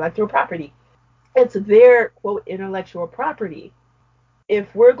words intellectual property. It's their quote intellectual property.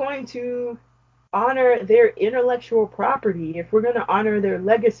 If we're going to honor their intellectual property, if we're going to honor their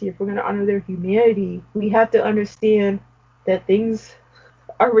legacy, if we're going to honor their humanity, we have to understand that things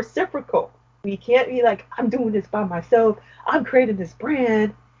are reciprocal. We can't be like, I'm doing this by myself, I'm creating this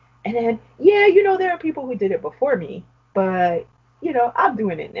brand, and then, yeah, there are people who did it before me, but I'm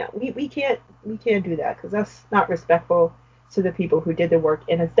doing it now. We can't do that because that's not respectful to the people who did the work,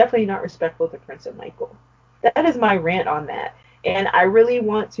 and it's definitely not respectful to Prince and Michael. That is my rant on that. And I really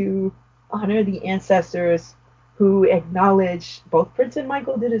want to honor the ancestors who acknowledge both Prince and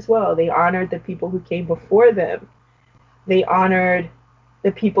Michael did as well. They honored the people who came before them. They honored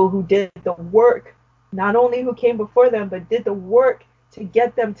the people who did the work, not only who came before them, but did the work to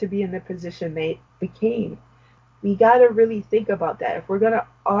get them to be in the position they became. We got to really think about that. If we're going to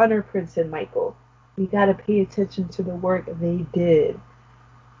honor Prince and Michael, we got to pay attention to the work they did.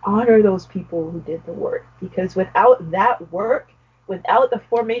 Honor those people who did the work, because without that work, without the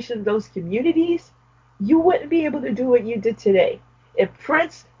formation of those communities, you wouldn't be able to do what you did today. If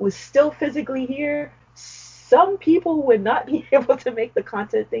Prince was still physically here, some people would not be able to make the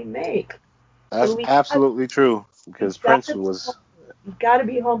content they make. So That's absolutely true we because got Prince to be was. humble. We got to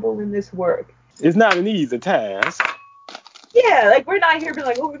be humble in this work. It's not an easy task. Yeah, like we're not here being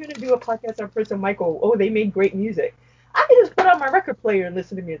like, oh, we're gonna do a podcast on Prince and Michael. Oh, they made great music. I can just put on my record player and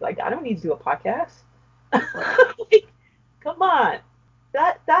listen to music. Like, I don't need to do a podcast. Right. Like, come on.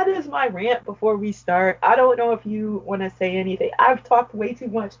 That is my rant before we start. I don't know if you want to say anything. I've talked way too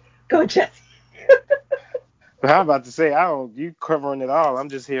much. Go, Jesse. But I'm about to say, I don't. You covering it all. I'm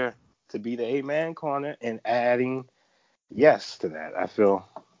just here to be the A-man corner and adding yes to that. I feel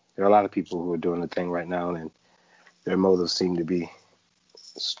there are a lot of people who are doing the thing right now, and their motives seem to be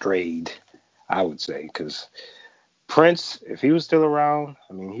strayed. I would say because Prince, if he was still around,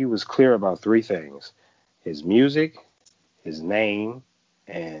 I mean, he was clear about three things: his music, his name,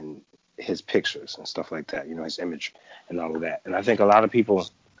 and his pictures and stuff like that. His image and all of that. And I think a lot of people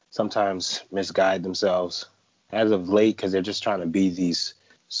sometimes misguide themselves as of late because they're just trying to be these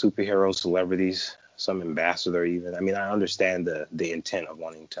superhero celebrities, some ambassador even. I mean, I understand the intent of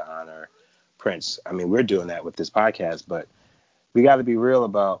wanting to honor Prince. I mean, we're doing that with this podcast, but we got to be real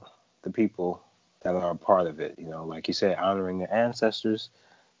about the people that are a part of it. Like you said, honoring the ancestors.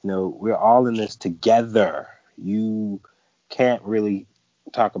 We're all in this together. You can't really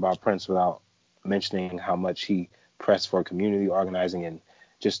talk about Prince without mentioning how much he pressed for community organizing and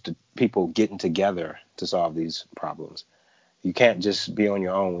just the people getting together to solve these problems. You can't just be on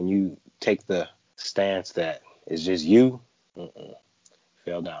your own. When you take the stance that it's just you,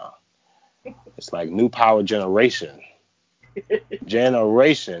 fell down. It's like new power generation.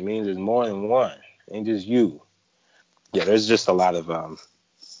 Generation means it's more than one. It ain't just you. Yeah, there's just a lot of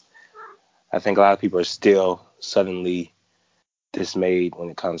I think a lot of people are still suddenly dismayed when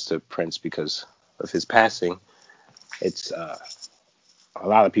it comes to Prince because of his passing. It's a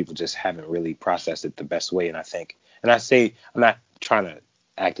lot of people just haven't really processed it the best way, and I think, and I say, I'm not trying to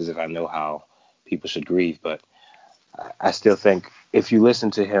act as if I know how people should grieve, but I still think if you listen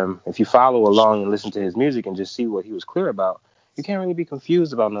to him, if you follow along and listen to his music and just see what he was clear about, you can't really be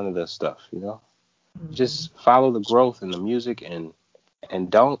confused about none of this stuff. Just follow the growth in the music and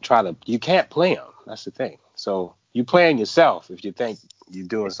don't try to. You can't play him. That's the thing. So you playing yourself if you think you're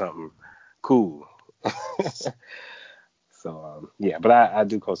doing something cool. So yeah, but I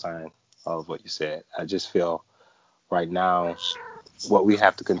do co-sign all of what you said. I just feel right now what we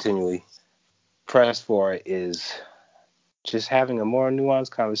have to continually press for is just having a more nuanced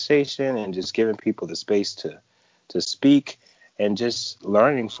conversation and just giving people the space to speak and just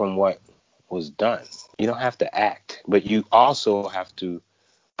learning from what was done. You don't have to act, but you also have to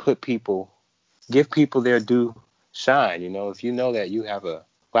give people their due shine. If you know that you have a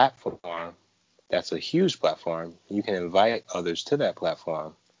platform, that's a huge platform. You can invite others to that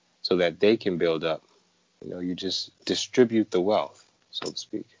platform so that they can build up. You just distribute the wealth, so to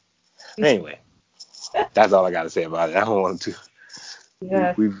speak. Anyway, that's all I got to say about it. I don't want to.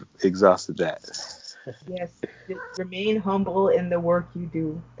 Yes, We've exhausted that. yes. Just remain humble in the work you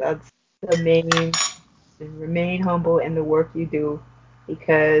do. That's the main. And remain humble in the work you do,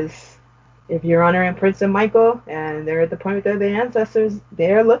 because if you're honoring Prince and Michael and they're at the point of their ancestors,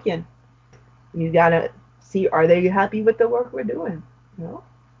 they're looking. You gotta see, are they happy with the work we're doing? You know?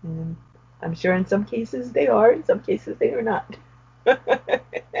 And I'm sure in some cases they are, in some cases they are not.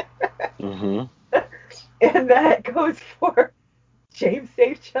 Mm-hmm. And that goes for James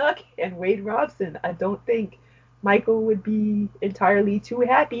Safechuck and Wade Robson. I don't think Michael would be entirely too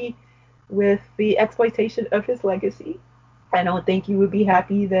happy with the exploitation of his legacy. I don't think he would be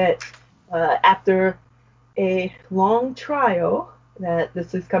happy that after a long trial that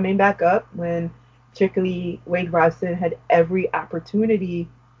this is coming back up, when particularly Wade Robson had every opportunity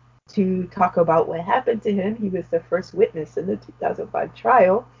to talk about what happened to him. He was the first witness in the 2005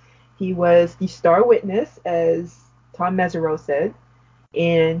 trial. He was the star witness, as Tom Mesereau said,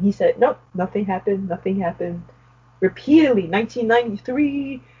 and he said, nope, nothing happened, nothing happened. Repeatedly,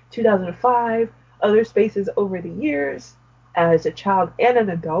 1993, 2005, other spaces over the years, as a child and an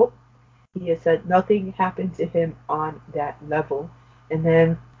adult, he has said nothing happened to him on that level. And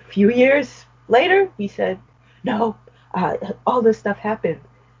then a few years later, he said, no, all this stuff happened.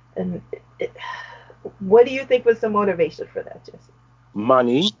 And what do you think was the motivation for that, Jesse?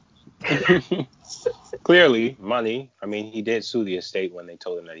 Money. Clearly, money. I mean, he did sue the estate when they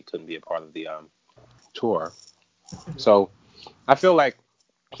told him that he couldn't be a part of the tour. So I feel like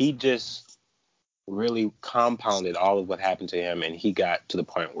he just really compounded all of what happened to him, and he got to the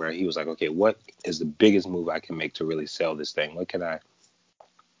point where he was like, okay, what is the biggest move I can make to really sell this thing? What can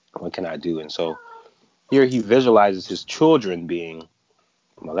I do? And so here he visualizes his children being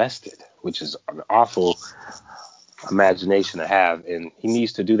molested, which is an awful imagination to have, and he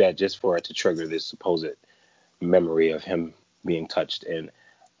needs to do that just for it to trigger this supposed memory of him being touched. And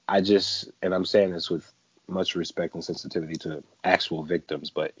I'm saying this with much respect and sensitivity to actual victims,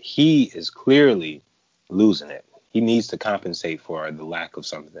 but he is clearly losing it. He needs to compensate for the lack of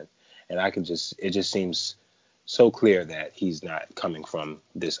something. And it just seems so clear that he's not coming from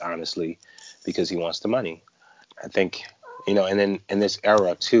this honestly because he wants the money. I think, and then in this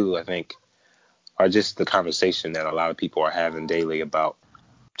era too, I think, are just the conversation that a lot of people are having daily about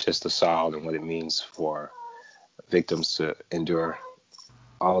just assault and what it means for victims to endure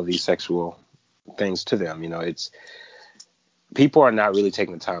all of these sexual things to them. It's people are not really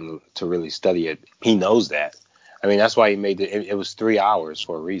taking the time to really study it. He knows that. I mean, that's why he made it was 3 hours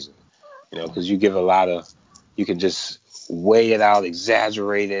for a reason, because you can just weigh it out,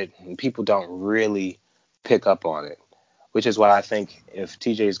 exaggerate it, and people don't really pick up on it, which is why I think if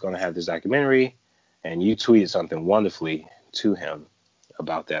TJ is going to have this documentary, and you tweeted something wonderfully to him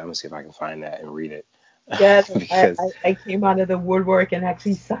about that. I'm going to see if I can find that and read it. Yes, Because I came out of the woodwork and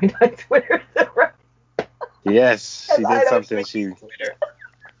actually signed on Twitter. yes, Because she I did don't something. even use Twitter.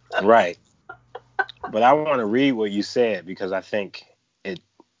 Right. But I want to read what you said because I think it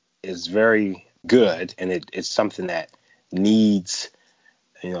is very good, and it's something that needs,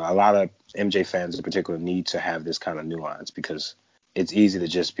 a lot of MJ fans in particular need to have this kind of nuance, because it's easy to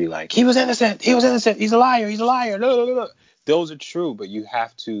just be like, he was innocent, he's a liar, no. Those are true, but you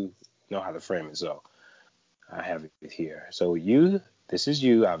have to know how to frame it. So I have it here. So this is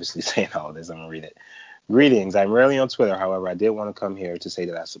you obviously saying all this. I'm going to read it. Greetings. I'm rarely on Twitter. However, I did want to come here to say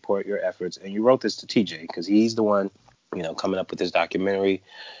that I support your efforts. And you wrote this to TJ because he's the one, coming up with this documentary.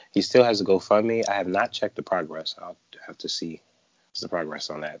 He still has a GoFundMe. I have not checked the progress. I'll have to see the progress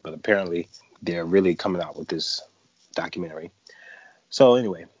on that. But apparently, they're really coming out with this documentary. So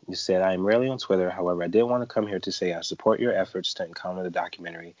anyway, you said, I am rarely on Twitter. However, I did want to come here to say I support your efforts to encounter the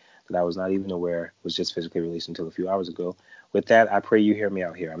documentary that I was not even aware was just physically released until a few hours ago. With that, I pray you hear me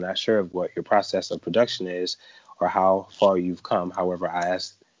out here. I'm not sure of what your process of production is or how far you've come. However, I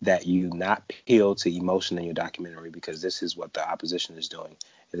ask that you not appeal to emotion in your documentary, because this is what the opposition is doing.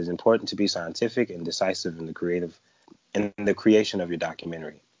 It is important to be scientific and decisive in the creation of your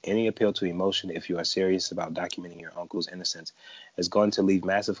documentary. Any appeal to emotion, if you are serious about documenting your uncle's innocence, is going to leave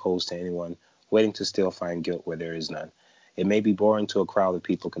massive holes to anyone waiting to still find guilt where there is none. It may be boring to a crowd of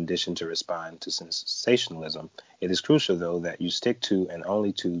people conditioned to respond to sensationalism. It is crucial, though, that you stick to and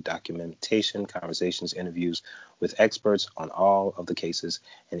only to documentation, conversations, interviews with experts on all of the cases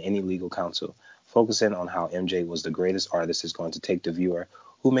and any legal counsel. Focusing on how MJ was the greatest artist is going to take the viewer,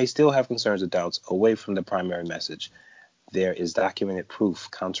 who may still have concerns or doubts, away from the primary message. There is documented proof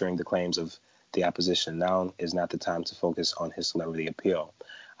countering the claims of the opposition. Now is not the time to focus on his celebrity appeal.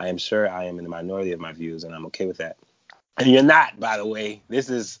 I am sure I am in the minority of my views, and I'm okay with that. And you're not, by the way. This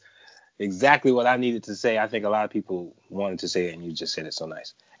is exactly what I needed to say. I think a lot of people wanted to say it, and you just said it so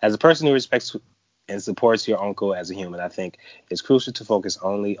nice. As a person who respects and supports your uncle as a human, I think it's crucial to focus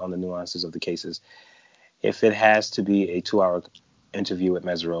only on the nuances of the cases. If it has to be a 2-hour interview with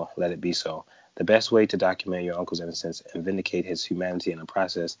Mesereau, let it be so. The best way to document your uncle's innocence and vindicate his humanity in the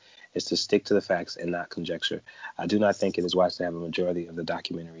process is to stick to the facts and not conjecture. I do not think it is wise to have a majority of the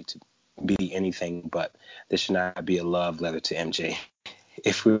documentary to be anything but. This should not be a love letter to MJ.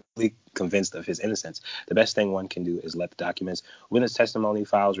 If we're really convinced of his innocence, the best thing one can do is let the documents, witness testimony,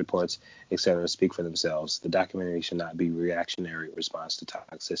 files, reports, etc. speak for themselves. The documentary should not be a reactionary response to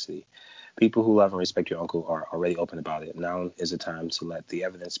toxicity. People who love and respect your uncle are already open about it. Now is the time to let the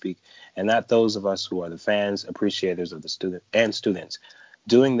evidence speak, and not those of us who are the fans, appreciators of the students.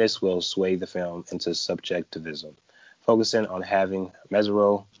 Doing this will sway the film into subjectivism, focusing on having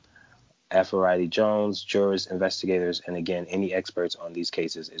Mesereau, Aphrodite Jones, jurors, investigators, and again, any experts on these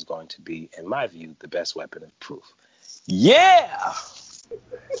cases is going to be, in my view, the best weapon of proof. Yeah!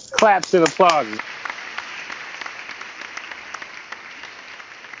 Claps and applause.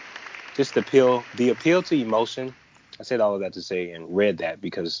 Just the appeal to emotion. I said all of that to say and read that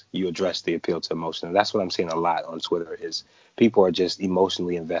because you addressed the appeal to emotion. And that's what I'm seeing a lot on Twitter is people are just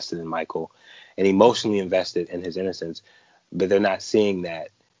emotionally invested in Michael and emotionally invested in his innocence, but they're not seeing that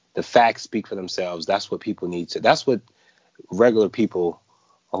the facts speak for themselves. That's what people need to. That's what regular people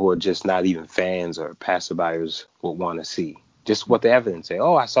who are just not even fans or passerbyers would want to see. Just what the evidence say.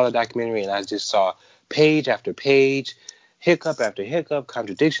 Oh, I saw the documentary and I just saw page after page, hiccup after hiccup,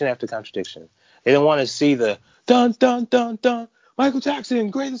 contradiction after contradiction. They don't want to see the dun dun dun dun. Michael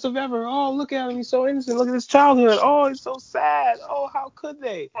Jackson, greatest of ever. Oh, look at him, he's so innocent. Look at his childhood. Oh, he's so sad. Oh, how could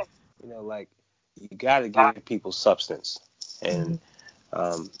they? Like you got to give people substance, and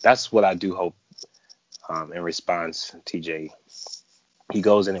that's what I do hope. In response, TJ, he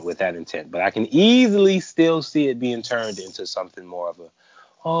goes in it with that intent, but I can easily still see it being turned into something more of a,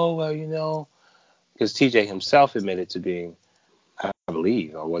 oh well, because TJ himself admitted to being, I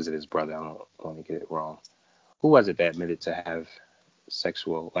believe, or was it his brother? I don't want to get it wrong. Who was it that admitted to have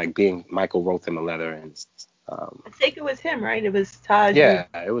sexual, like being Michael wrote them a letter and. I think it was him, right? It was Taj. Yeah,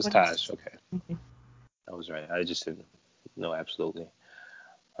 it was Taj. Okay, I was right. I just didn't know absolutely.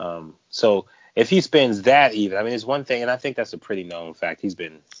 So if he spends that even, I mean, it's one thing, and I think that's a pretty known fact. He's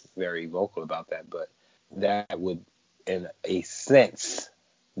been very vocal about that, but that would, in a sense,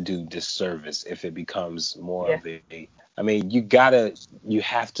 do disservice if it becomes more of a. I mean, you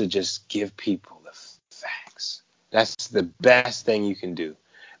have to just give people the facts. That's the best thing you can do,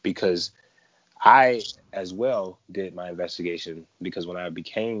 because I as well did my investigation because when I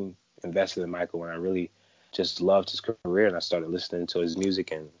became invested in Michael, when I really just loved his career and I started listening to his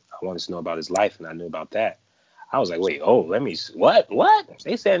music and I wanted to know about his life and I knew about that. I was like, wait, let me, what?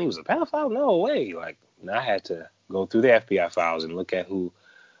 They said he was a pedophile? No way. Like, and I had to go through the FBI files and look at who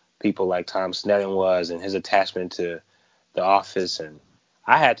people like Tom Snedden was and his attachment to the office. And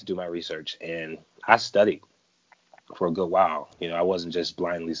I had to do my research and I studied for a good while. I wasn't just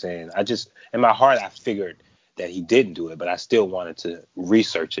blindly saying, in my heart, I figured that he didn't do it, but I still wanted to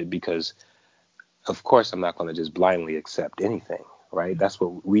research it because, of course, I'm not going to just blindly accept anything, right? That's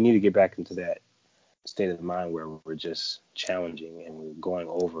what we need to get back into, that state of mind where we're just challenging and we're going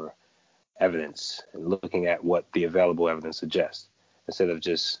over evidence and looking at what the available evidence suggests instead of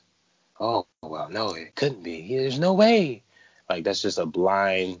just, oh, well, no, it couldn't be. There's no way. Like, that's just a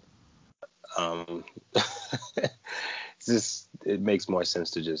blind, um, it makes more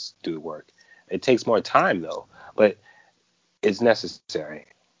sense to just do the work. It takes more time though, but it's necessary.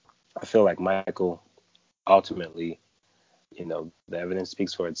 I feel like Michael ultimately, the evidence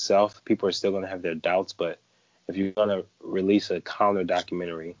speaks for itself. People are still going to have their doubts, but if you're going to release a counter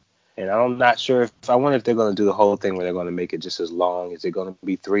documentary, and I'm not sure if I wonder if they're going to do the whole thing where they're going to make it just as long. Is it going to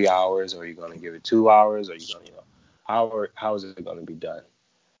be 3 hours, or are you going to give it 2 hours, or are you going to, how is it going to be done?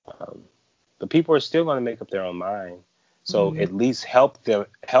 But people are still going to make up their own mind. So at least help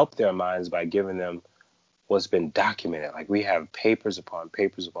their minds by giving them what's been documented. Like, we have papers upon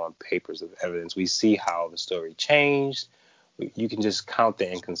papers upon papers of evidence. We see how the story changed. You can just count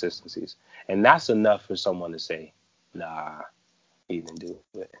the inconsistencies, and that's enough for someone to say, "Nah, he didn't do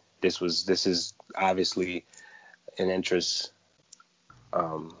it. This is obviously an interest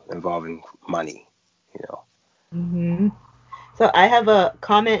involving money." So I have a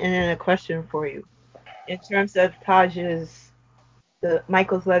comment and then a question for you. In terms of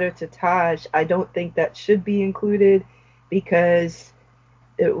Michael's letter to Taj, I don't think that should be included because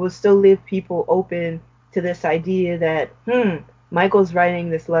it will still leave people open to this idea that, Michael's writing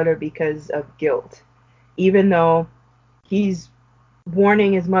this letter because of guilt, even though he's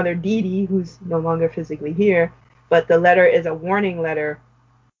warning his mother Dee Dee, who's no longer physically here, but the letter is a warning letter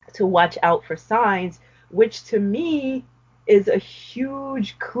to watch out for signs, which to me is a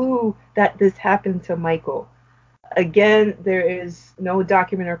huge clue that this happened to Michael. Again, there is no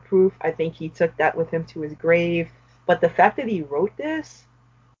document or proof. I think he took that with him to his grave. But the fact that he wrote this,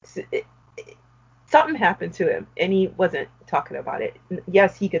 something happened to him, and he wasn't talking about it.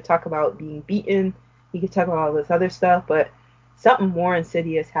 Yes, he could talk about being beaten, he could talk about all this other stuff, but something more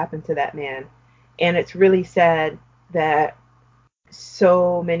insidious happened to that man. And it's really sad that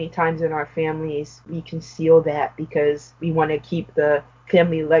so many times in our families we conceal that because we want to keep the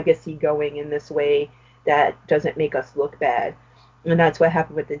family legacy going in this way that doesn't make us look bad. And that's what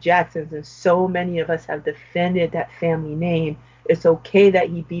happened with the Jacksons. And so many of us have defended that family name. It's okay that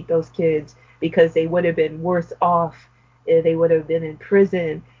he beat those kids because they would have been worse off. They would have been in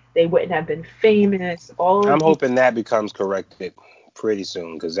prison. They wouldn't have been famous. All I'm of these. hoping that becomes corrected pretty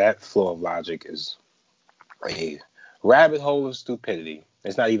soon, because that flow of logic is a rabbit hole of stupidity.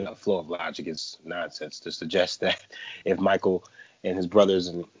 It's not even a flow of logic. It's nonsense to suggest that if Michael and his brothers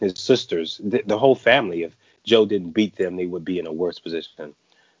and his sisters, the whole family, if Joe didn't beat them, they would be in a worse position.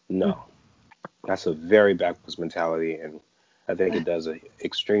 No, that's a very backwards mentality, and I think it does an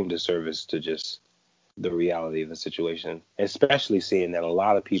extreme disservice to just the reality of the situation, especially seeing that a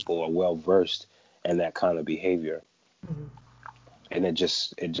lot of people are well versed in that kind of behavior, and it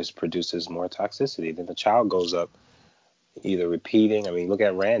just produces more toxicity. Then the child goes up either repeating. I mean, look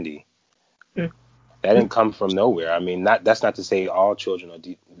at Randy. That didn't come from nowhere. I mean, that's not to say all children are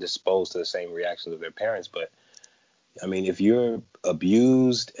disposed to the same reactions of their parents, but I mean, if you're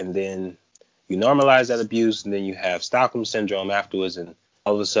abused and then you normalize that abuse and then you have Stockholm syndrome afterwards, and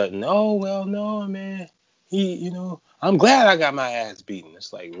all of a sudden, oh well, no man, I'm glad I got my ass beaten.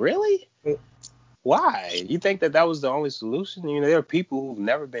 It's like, really? Why? You think that was the only solution? There are people who've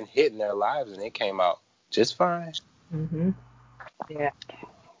never been hit in their lives and they came out just fine. Mm-hmm. Yeah.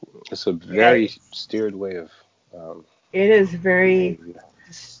 It's a Yeah. very steered way of It is very behavior.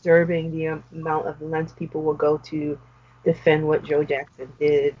 disturbing the amount of lengths people will go to defend what Joe Jackson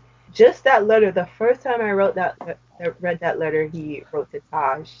did. Just that letter, the first time I read that letter he wrote to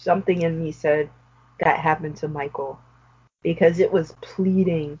Taj, something in me said that happened to Michael because to it was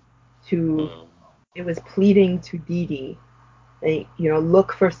pleading to Dee Dee. Like,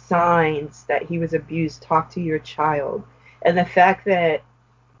 look for signs that he was abused. Talk to your child. And the fact that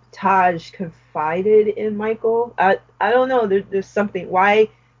Taj confided in Michael. I don't know. There's something. Why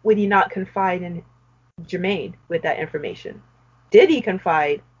would he not confide in Jermaine with that information? Did he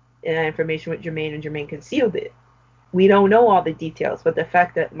confide in that information with Jermaine and Jermaine concealed it? We don't know all the details, but the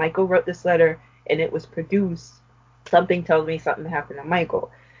fact that Michael wrote this letter and it was produced, something tells me something happened to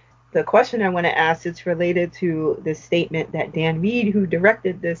Michael. The question I want to ask is related to the statement that Dan Reed, who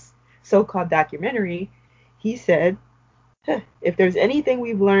directed this so-called documentary, he said, if there's anything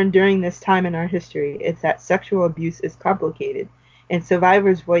we've learned during this time in our history, it's that sexual abuse is complicated and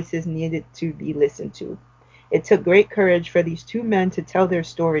survivors' voices needed to be listened to. It took great courage for these two men to tell their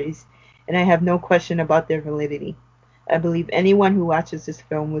stories, and I have no question about their validity. I believe anyone who watches this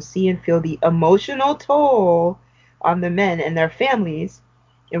film will see and feel the emotional toll on the men and their families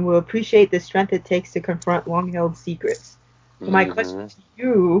and will appreciate the strength it takes to confront long-held secrets. So my question Mm-hmm. to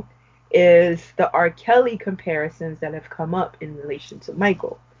you is the R. Kelly comparisons that have come up in relation to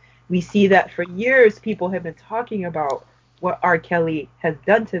Michael. We see that for years people have been talking about what R. Kelly has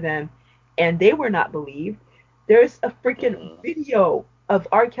done to them, and they were not believed. There's a freaking Mm-hmm. video of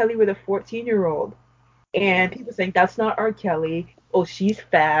R. Kelly with a 14-year-old, and people saying that's not R. Kelly. Oh, she's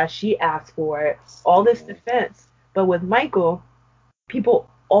fast. She asked for it. All this Mm-hmm. defense. But with Michael, people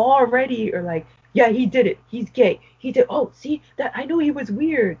already are like, yeah, he did it. He's gay. He did. Oh, see that? I knew he was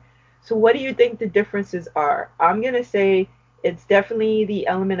weird. So what do you think the differences are? I'm gonna say it's definitely the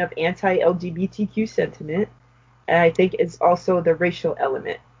element of anti-LGBTQ sentiment, and I think it's also the racial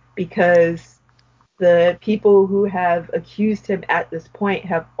element because the people who have accused him at this point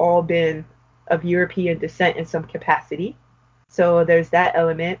have all been of European descent in some capacity. So there's that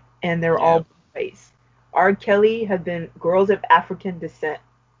element, and they're Yeah. all boys. R. Kelly have been girls of African descent.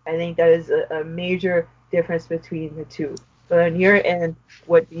 I think that is a major difference between the two. But on your end,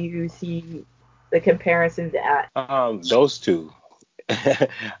 what do you see the comparisons at? Those two.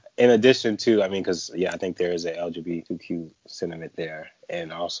 In addition to, I mean, because I think there is a LGBTQ sentiment there,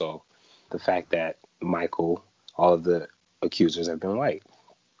 and also the fact that Michael, all of the accusers have been white,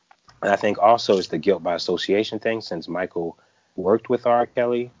 and I think also it's the guilt by association thing, since Michael worked with R.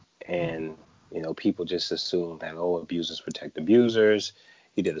 Kelly, and people just assume that abusers protect abusers.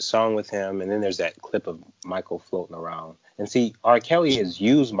 He did a song with him, and then there's that clip of Michael floating around. And see, R. Kelly has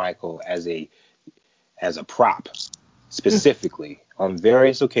used Michael as a prop specifically on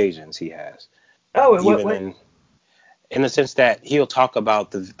various occasions. He has, Oh, and even what? in the sense that he'll talk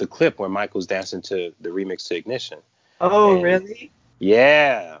about the clip where Michael's dancing to the remix to Ignition. Oh, And really?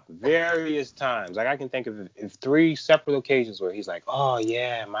 yeah, various times. Like I can think of if three separate occasions where he's like, "Oh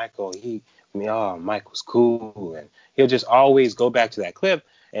yeah, Michael, Michael's cool," and he'll just always go back to that clip,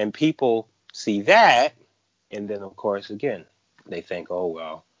 and people see that, and then of course again they think, "Oh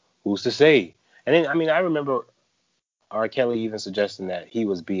well, who's to say?" And then I remember R. Kelly even suggesting that he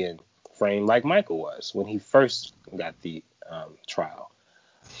was being framed like Michael was when he first got the trial.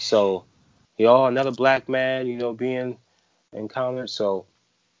 So, another black man, being encountered. So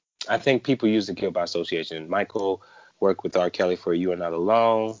I think people use the guilt by association. Michael worked with R. Kelly for "You Are Not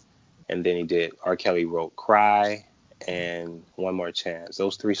Alone," and then R. Kelly wrote "Cry" and "One More Chance."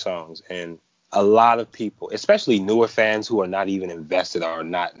 Those three songs, and a lot of people, especially newer fans who are not even invested or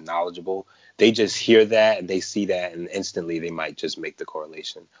not knowledgeable, they just hear that and they see that, and instantly they might just make the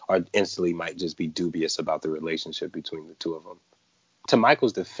correlation, or instantly might just be dubious about the relationship between the two of them. To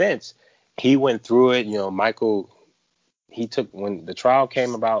Michael's defense, he went through it. Michael, when the trial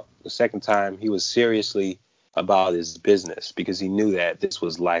came about the second time, he was seriously about his business because he knew that this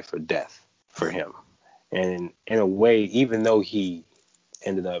was life or death for him. And in a way, even though he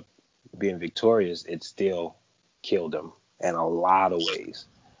ended up being victorious, it still killed him in a lot of ways.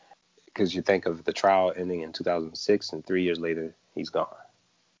 Because you think of the trial ending in 2006, and 3 years later, he's gone.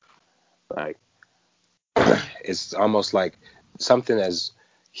 Like, it's almost like something as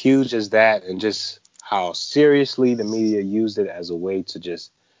huge as that, and just how seriously the media used it as a way to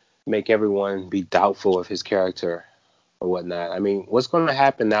just make everyone be doubtful of his character or whatnot. I mean, what's going to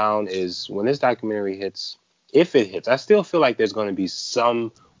happen now is when this documentary hits, if it hits, I still feel like there's going to be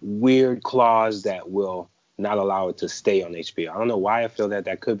some weird clause that will not allow it to stay on HBO. I don't know why I feel that.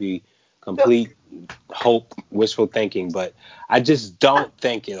 That could be So complete hope, wishful thinking, but I just don't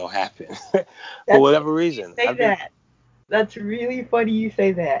think it'll happen for that's funny whatever you reason. say that. That's really funny you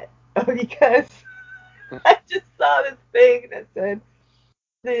say that because I just saw this thing that said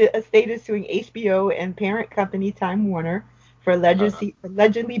the estate is suing HBO and parent company Time Warner for Uh-huh.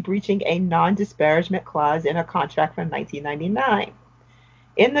 allegedly breaching a non-disparagement clause in a contract from 1999.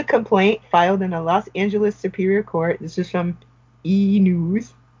 In the complaint filed in the Los Angeles Superior Court, this is from E!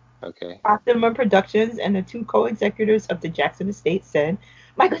 News, Okay. Optimum Productions and the two co-executors of the Jackson estate said,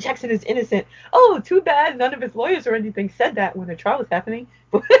 Michael Jackson is innocent. Oh, too bad none of his lawyers or anything said that when the trial was happening.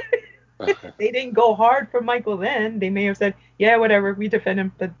 But they didn't go hard for Michael then. They may have said, yeah, whatever, we defend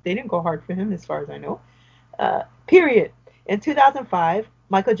him, but they didn't go hard for him as far as I know. Period. In 2005,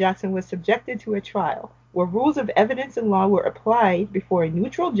 Michael Jackson was subjected to a trial where rules of evidence and law were applied before a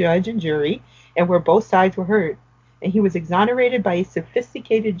neutral judge and jury and where both sides were heard. And he was exonerated by a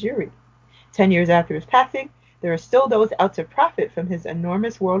sophisticated jury. 10 years after his passing, there are still those out to profit from his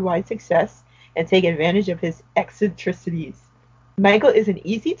enormous worldwide success and take advantage of his eccentricities. Michael is an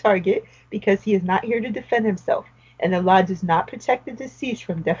easy target because he is not here to defend himself, and the law does not protect the deceased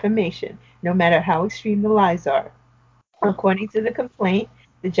from defamation, no matter how extreme the lies are. According to the complaint,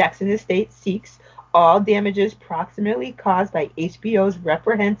 the Jackson estate seeks all damages proximately caused by HBO's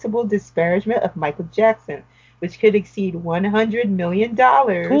reprehensible disparagement of Michael Jackson, which could exceed $100 million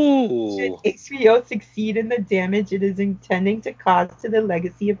should Ooh. HBO succeed in the damage it is intending to cause to the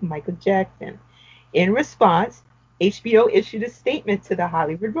legacy of Michael Jackson. In response, HBO issued a statement to the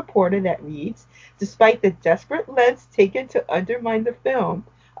Hollywood Reporter that reads, despite the desperate lengths taken to undermine the film,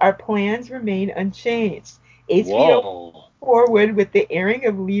 our plans remain unchanged. HBO Whoa. forward with the airing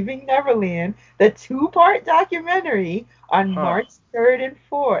of Leaving Neverland, the two-part documentary, on Huh. March 3rd and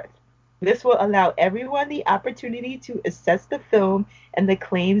 4th. This will allow everyone the opportunity to assess the film and the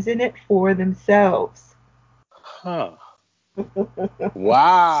claims in it for themselves. Huh.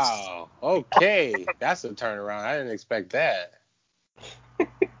 Wow. Okay. That's a turnaround. I didn't expect that.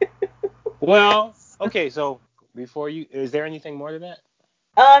 Well, okay, so is there anything more to that?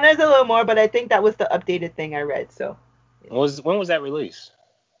 There's a little more, but I think that was the updated thing I read. So When was that released?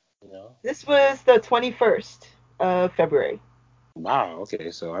 You know? this was the 21st of February. Wow,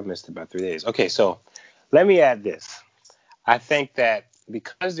 okay, so I missed it by 3 days. Okay, so let me add this. I think that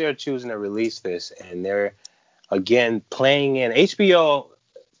because they're choosing to release this and they're again playing in HBO,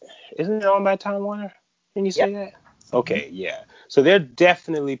 isn't it owned by Time Warner? Can you say Yep. that? Mm-hmm. Okay, yeah. So they're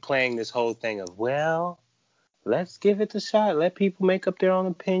definitely playing this whole thing of, well, let's give it a shot. Let people make up their own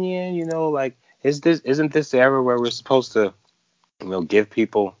opinion. Like, isn't this the era where we're supposed to give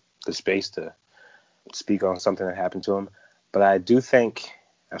people the space to speak on something that happened to them. But I do think,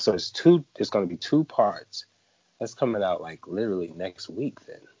 so it's going to be two parts. That's coming out like literally next week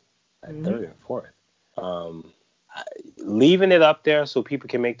then, like Mm-hmm. third and fourth. Um, Leaving it up there so people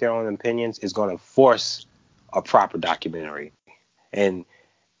can make their own opinions is going to force a proper documentary. And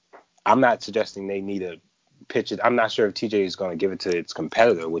I'm not suggesting they need to pitch it. I'm not sure if TJ is going to give it to its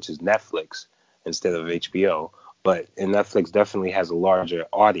competitor, which is Netflix, instead of HBO. And Netflix definitely has a larger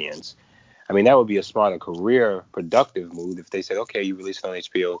audience. I mean, that would be a smarter career productive move if they said, okay, you release it on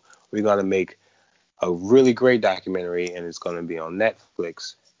HBO. We're going to make a really great documentary and it's going to be on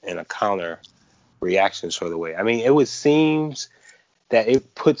Netflix in a counter reaction sort of way. I mean, it would seems that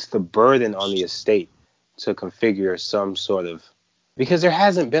it puts the burden on the estate to configure some sort of, because there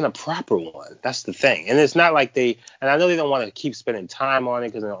hasn't been a proper one. That's the thing. And it's not like and I know they don't want to keep spending time on it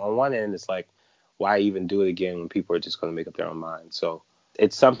because on one end it's like, why even do it again when people are just going to make up their own mind? So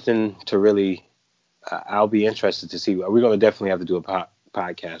it's something to really, I'll be interested to see. We're going to definitely have to do a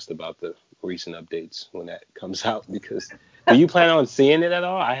podcast about the recent updates when that comes out, because do you plan on seeing it at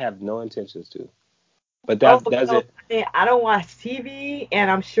all? I have no intentions to. But Oh that does no, it. I mean, I don't watch TV, and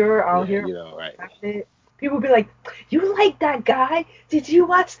I'm sure I'll Yeah, hear right. about it. People be like, "You like that guy? Did you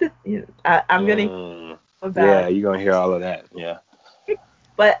watch the?" I'm gonna hear about Yeah, you're going to hear all of that. Yeah. it,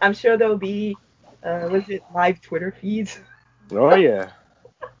 but I'm sure there'll be, was it live Twitter feeds? Oh, yeah.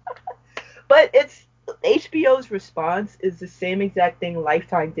 But it's HBO's response is the same exact thing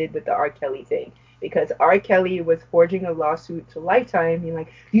Lifetime did with the R. Kelly thing. Because R. Kelly was forging a lawsuit to Lifetime, being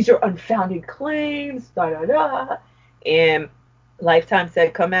like, these are unfounded claims, da da da. And Lifetime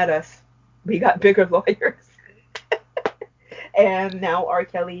said, come at us. We got bigger lawyers. And now R.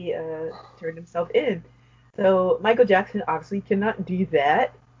 Kelly turned himself in. So Michael Jackson obviously cannot do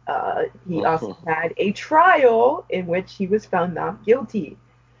that. He also had a trial in which he was found not guilty.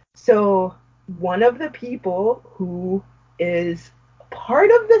 So one of the people who is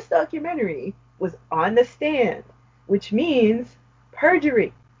part of this documentary was on the stand, which means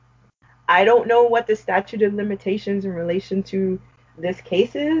perjury. I don't know what the statute of limitations in relation to this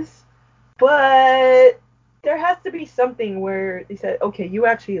case is, but there has to be something where they said, okay, you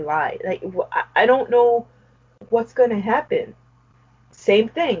actually lied. Like, I don't know what's going to happen. Same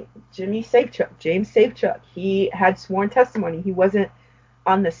thing, James Safechuck. He had sworn testimony. He wasn't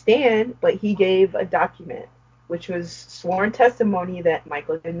on the stand, but he gave a document, which was sworn testimony that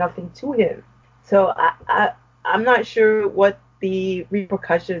Michael did nothing to him. So I'm not sure what the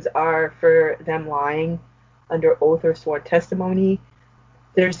repercussions are for them lying under oath or sworn testimony.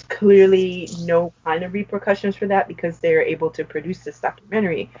 There's clearly no kind of repercussions for that because they're able to produce this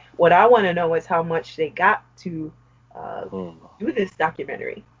documentary. What I want to know is how much they got to do this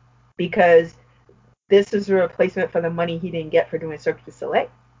documentary, because this is a replacement for the money he didn't get for doing Cirque du Soleil.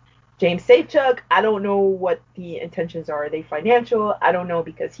 James Safechuck, I don't know what the intentions are. Are they financial? I don't know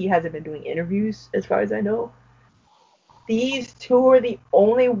because he hasn't been doing interviews as far as I know. These two are the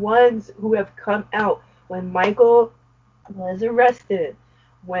only ones who have come out when Michael was arrested,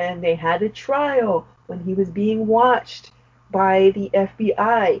 when they had a trial, when he was being watched by the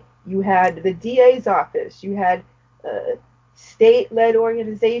FBI. You had the DA's office, you had uh, state led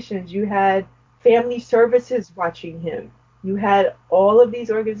organizations, you had family services watching him. You had all of these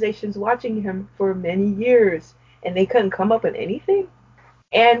organizations watching him for many years, and they couldn't come up with anything.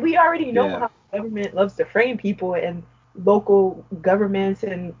 And we already know Yeah. how the government loves to frame people, and local governments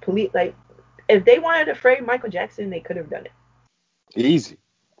and police. Like, if they wanted to frame Michael Jackson, they could have done it. Easy.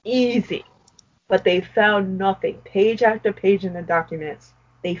 Easy. But they found nothing. Page after page in the documents,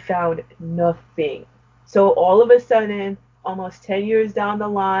 they found nothing. So all of a sudden, almost 10 years down the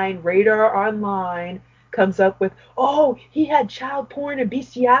line, Radar Online comes up with, oh, he had child porn and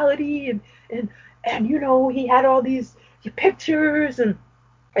bestiality, and you know, he had all these pictures, and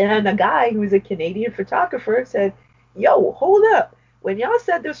a guy who's a Canadian photographer said, yo, hold up. When y'all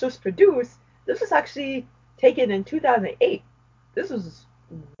said this was produced, this was actually taken in 2008. This was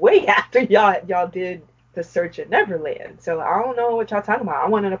way after y'all did the search at Neverland. So I don't know what y'all talking about. I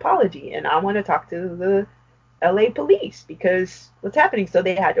want an apology, and I want to talk to the LA police because what's happening. So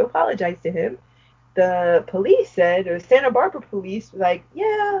they had to apologize to him. The police said, or Santa Barbara police, was like,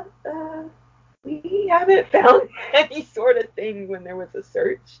 yeah, we haven't found any sort of thing when there was a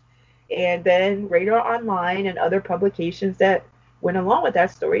search. And then Radar Online and other publications that went along with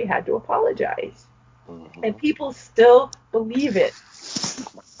that story had to apologize. And people still believe it.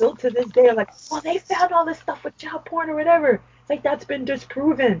 Still to this day are like, well, they found all this stuff with child porn or whatever. It's like that's been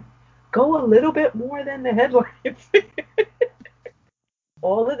disproven. Go a little bit more than the headlines.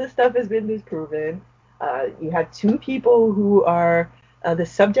 All of this stuff has been disproven. You have two people who are the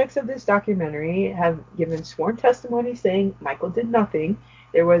subjects of this documentary have given sworn testimony saying Michael did nothing.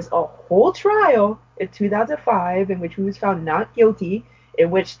 There was a whole trial in 2005 in which he was found not guilty, in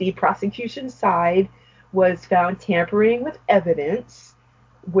which the prosecution side was found tampering with evidence,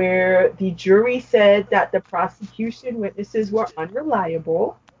 where the jury said that the prosecution witnesses were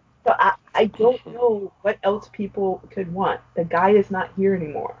unreliable. So I don't Mhm. know what else people could want. The guy is not here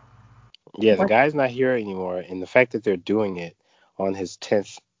anymore. Yeah, the What? guy's not here anymore, and the fact that they're doing it on his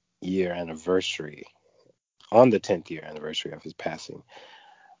 10th year anniversary, on the 10th year anniversary of his passing,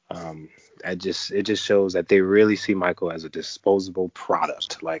 um, it just shows that they really see Michael as a disposable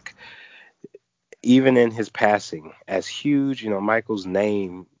product. Like even in his passing, as huge, Michael's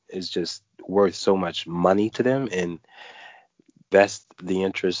name is just worth so much money to them, and that's the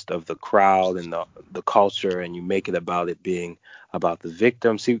interest of the crowd and the culture, and you make it about it being about the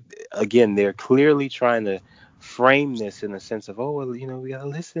victim. See, again, they're clearly trying to frame this in a sense of, oh, well, we gotta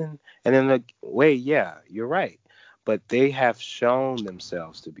listen, and then like, wait, yeah, you're right, but they have shown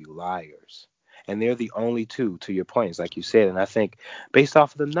themselves to be liars, and they're the only two, to your points, like you said, and I think based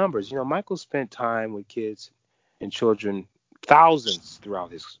off of the numbers, Michael spent time with kids and children, thousands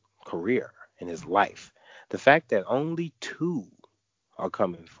throughout his career and his life. The fact that only two are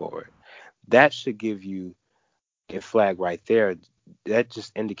coming forward. That should give you a flag right there. That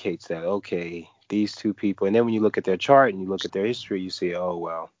just indicates that, okay, these two people, and then when you look at their chart and you look at their history, you see, oh,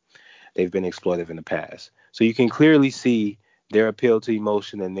 well, they've been exploitive in the past. So you can clearly see their appeal to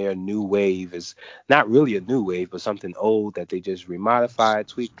emotion and their new wave is not really a new wave, but something old that they just remodified,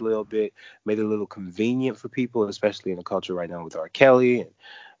 tweaked a little bit, made it a little convenient for people, especially in the culture right now with R. Kelly and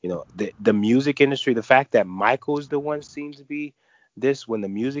the music industry. The fact that Michael is the one seems to be this when the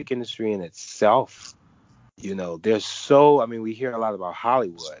music industry in itself, there's so, I mean, we hear a lot about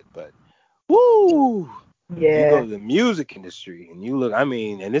Hollywood, but woo, you go Yeah. to the music industry and you look, I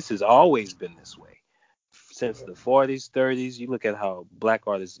mean, and this has always been this way since the 40s, 30s. You look at how black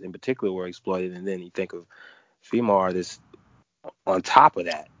artists in particular were exploited, and then you think of female artists on top of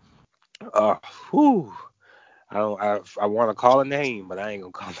that. Uh, whew, I don't, I want to call a name, but I ain't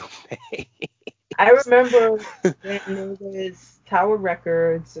gonna call no name. I remember when there was Tower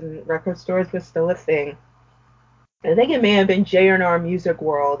Records and record stores was still a thing. I think it may have been J&R Music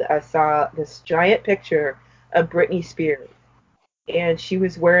World. I saw this giant picture of Britney Spears, and she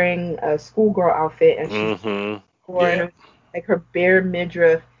was wearing a schoolgirl outfit, and she Mm-hmm. wore Yeah. and like her bare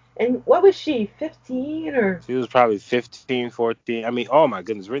midriff. And what was she, 15 or? She was probably 15, 14. I mean, oh my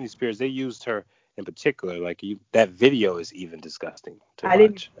goodness, Britney Spears, they used her in particular. Like that video is even disgusting to I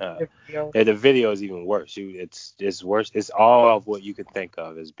didn't even watch. see the video. Yeah, the video is even worse. It's worse. It's all of what you could think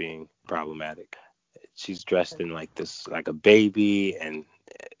of as being problematic. She's dressed in like this, like a baby, and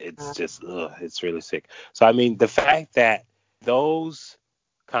it's Uh, just, ugh, it's really sick. So I mean, the fact that those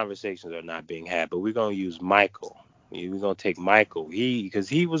conversations are not being had, but we're gonna use Michael. We're gonna take Michael. Because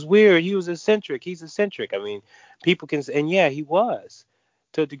he was weird. He was eccentric. He's eccentric. I mean, people can, and yeah, he was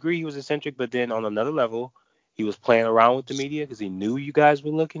to a degree. He was eccentric, but then on another level, he was playing around with the media because he knew you guys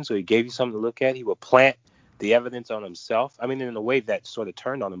were looking, so he gave you something to look at. He would plant the evidence on himself. I mean, in a way that sort of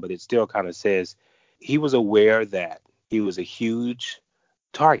turned on him, but it still kind of says he was aware that he was a huge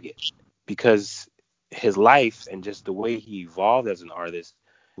target because his life and just the way he evolved as an artist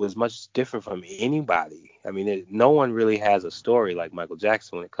was much different from anybody. I mean, no one really has a story like Michael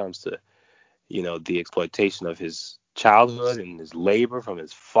Jackson when it comes to, the exploitation of his childhood and his labor from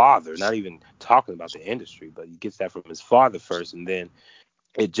his father, not even talking about the industry, but he gets that from his father first. And then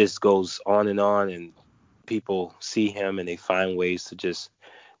it just goes on, and people see him and they find ways to just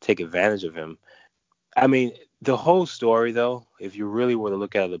take advantage of him. I mean, the whole story, though, if you really were to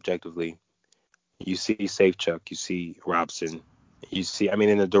look at it objectively, you see Safechuck, you see Robson, you see, I mean,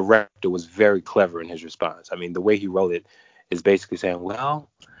 and the director was very clever in his response. I mean, the way he wrote it is basically saying, well,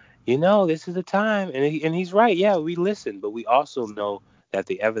 this is a time, and he's right. Yeah, we listen, but we also know that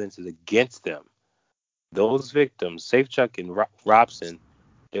the evidence is against them. Those victims, Safechuck and Robson,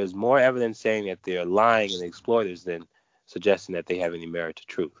 there's more evidence saying that they're lying and exploiters than suggesting that they have any merit to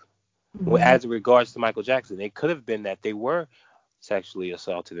truth. Well, mhm. as it regards to Michael Jackson, it could have been that they were sexually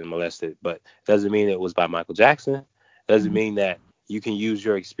assaulted and molested, but doesn't mean it was by Michael Jackson. Doesn't Mhm. mean that you can use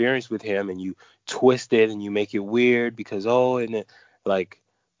your experience with him and you twist it and you make it weird because and it, like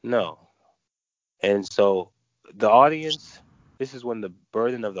no. And so the audience, this is when the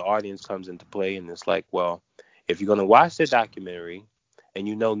burden of the audience comes into play, and it's like, well, if you're gonna watch the documentary and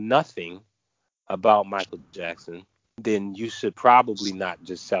you know nothing about Michael Jackson, then you should probably not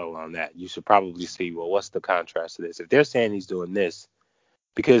just settle on that. You should probably see, well, what's the contrast to this? If they're saying he's doing this,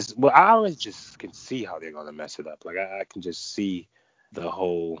 Because, well, I always just can see how they're gonna mess it up. Like I can just see the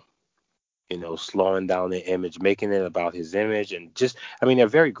whole, slowing down the image, making it about his image, and just, I mean, they're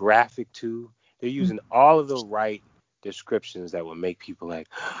very graphic too. They're using all of the right descriptions that would make people like,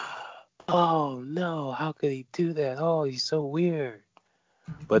 oh no, how could he do that? Oh, he's so weird.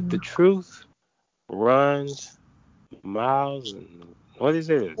 But the truth runs miles, and what is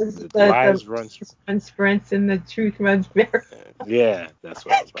it? The The lies runs. run sprints and the truth runs bare. Yeah, that's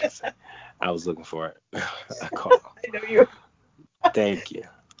what I was about to say. I was looking for it. I call. I know you. Thank you.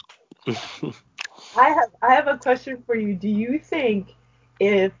 I have a question for you. Do you think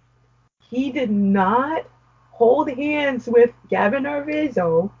if he did not hold hands with Gavin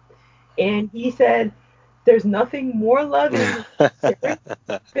Arvizo and he said there's nothing more loving than sharing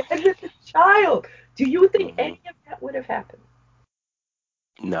bed with a child, do you think Hmm. any of that would have happened?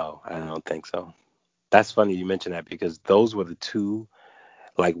 No, I don't think so. That's funny you mentioned that because those were the two,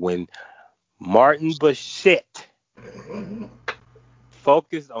 like when Martin Bashit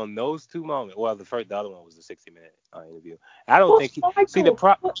focused on those two moments. Well, the other one was the 60-minute interview. I don't But think he see the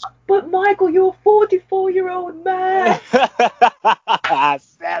Michael, pro. but Michael, you're a 44-year-old man.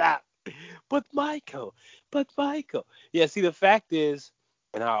 Set up. But Michael, but Michael. Yeah, see, the fact is,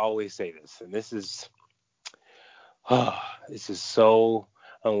 and I always say this, and this is, oh, this is so.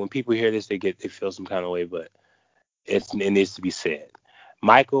 When people hear this, they feel some kind of way, but it needs to be said.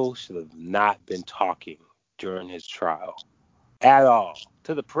 Michael should have not been talking during his trial at all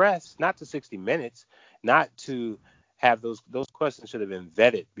to the press, not to 60 Minutes, not to have those questions should have been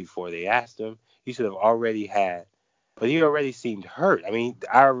vetted before they asked him. He should have already had, but he already seemed hurt. I mean,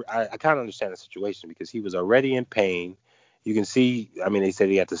 I kind of understand the situation because he was already in pain. You can see, I mean, they said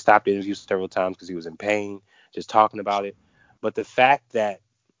he had to stop the interview several times because he was in pain, just talking about it. But the fact that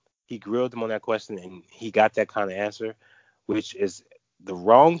he grilled him on that question and he got that kind of answer, which is the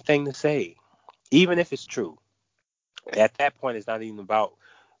wrong thing to say, even if it's true. At that point, it's not even about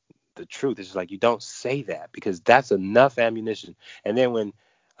the truth. It's just like you don't say that because that's enough ammunition. And then when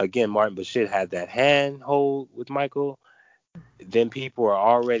again Martin Bashir had that hand hold with Michael, then people are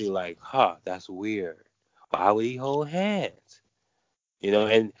already like, huh, that's weird. Why would he hold hands?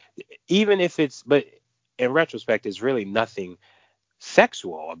 And even if it's but in retrospect, it's really nothing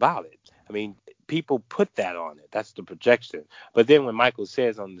sexual about it. I mean, people put that on it. That's the projection. But then when Michael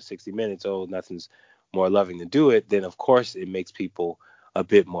says on the 60 Minutes, oh, nothing's more loving to do it, then of course it makes people a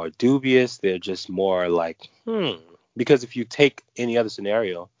bit more dubious. They're just more like, Because if you take any other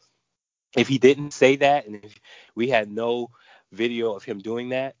scenario, if he didn't say that and if we had no video of him doing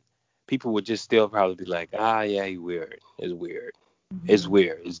that, people would just still probably be like, yeah, he's weird. It's weird. It's Mhm.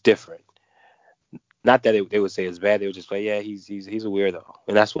 weird. It's different. Not that they would say it's bad. They would just say, yeah, he's a weirdo,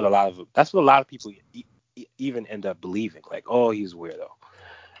 and that's what a lot of people even end up believing. Like, oh, he's a weirdo,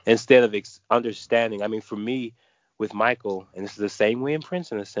 instead of understanding. I mean, for me, with Michael, and this is the same way in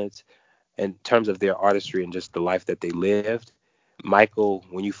Prince in a sense, in terms of their artistry and just the life that they lived. Michael,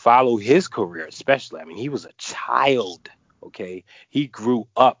 when you follow his career, especially, I mean, he was a child. Okay, he grew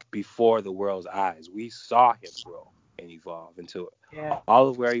up before the world's eyes. We saw him grow and evolve into Yeah. all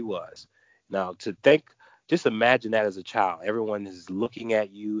of where he was. Now, to think, just imagine that as a child. Everyone is looking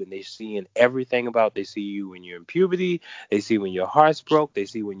at you and they're seeing everything about. They see you when you're in puberty. They see when your heart's broke. They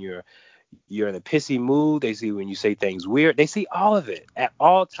see when you're in a pissy mood. They see when you say things weird. They see all of it at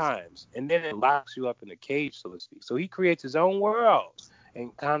all times, and then it locks you up in a cage, so to speak. So he creates his own world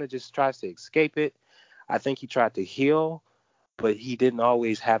and kind of just tries to escape it. I think he tried to heal, but he didn't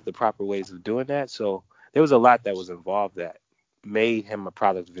always have the proper ways of doing that. So there was a lot that was involved that made him a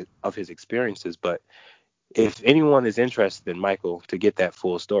product of his experiences. But if anyone is interested in Michael to get that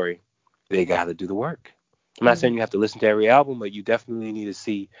full story, they got to do the work. I'm not saying Mhm. you have to listen to every album, but you definitely need to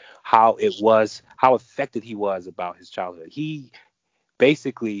see how affected he was about his childhood. He was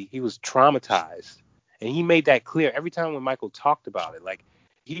traumatized, and he made that clear every time when Michael talked about it. Like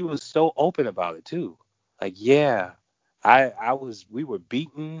he was so open about it too. Like, yeah, we were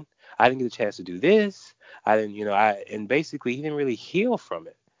beaten. I didn't get a chance to do this. I didn't, and basically he didn't really heal from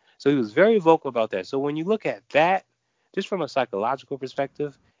it. So he was very vocal about that. So when you look at that, just from a psychological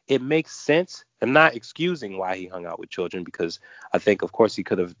perspective, it makes sense. I'm not excusing why he hung out with children because I think, of course, he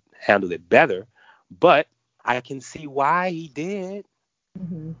could have handled it better, but I can see why he did,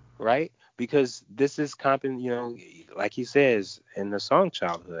 Mhm. right? Because this is like he says in the song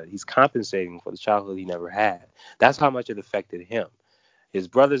Childhood, he's compensating for the childhood he never had. That's how much it affected him. His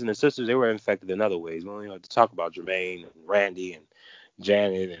brothers and his sisters, they were infected in other ways. We don't even have to talk about Jermaine and Randy and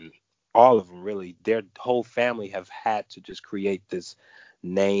Janet and all of them, really. Their whole family have had to just create this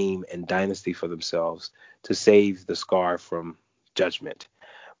name and dynasty for themselves to save the scar from judgment.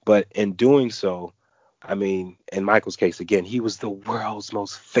 But in doing so, I mean, in Michael's case, again, he was the world's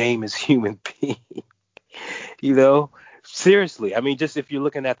most famous human being. you know, seriously. I mean, just if you're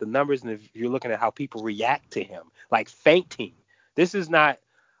looking at the numbers and if you're looking at how people react to him, like fainting, this is not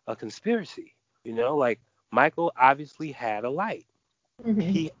a conspiracy. Like Michael obviously had a light. Mhm.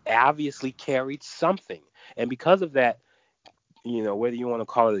 He obviously carried something. And because of that, whether you want to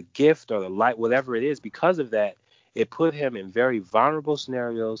call it a gift or the light, whatever it is, because of that, it put him in very vulnerable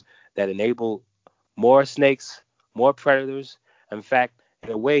scenarios that enabled more snakes, more predators. In fact,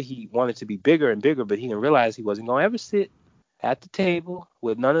 in a way, he wanted to be bigger and bigger, but he didn't realize he wasn't going to ever sit at the table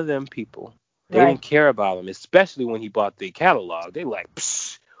with none of them people. They Right. didn't care about him, especially when he bought the catalog. They like,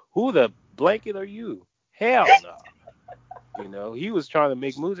 psh, who the blanket are you? Hell no. He was trying to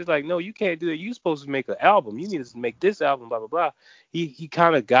make moves. It's like, no, you can't do that. You're supposed to make an album. You need to make this album, blah, blah, blah. He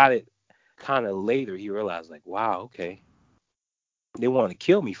kind of got it kind of later. He realized, like, wow, okay. They want to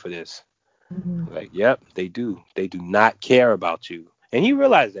kill me for this. Mhm. Like, yep, they do. They do not care about you. And he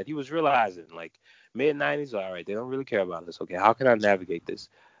realized that. He was realizing, like, mid 90s, all right, they don't really care about us. Okay, how can I navigate this?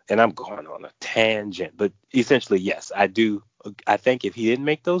 And I'm going on a tangent. But essentially, yes, I do. I think if he didn't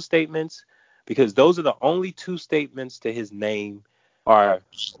make those statements, because those are the only two statements to his name, or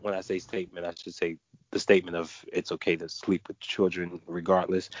when I say statement, I should say the statement of it's okay to sleep with children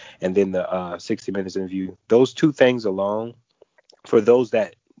regardless. And then the 60 Minutes interview, those two things alone for those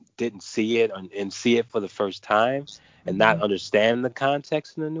that didn't see it and see it for the first time and not Mhm. understand the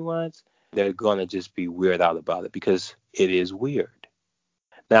context and the nuance, they're gonna just be weird out about it because it is weird.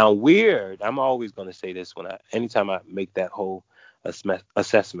 Now, weird, I'm always gonna say this anytime I make that whole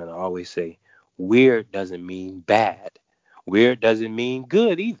assessment, I always say weird doesn't mean bad. Weird doesn't mean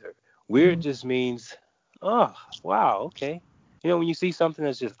good either. Weird Mhm. just means, oh, wow, okay. When you see something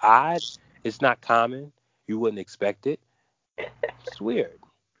that's just odd, it's not common. You wouldn't expect it. It's weird.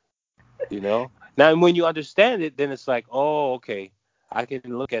 Now, when you understand it, then it's like, oh, okay. I can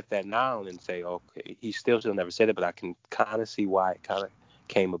look at that now and say, okay, he still never said it, but I can kind of see why it kind of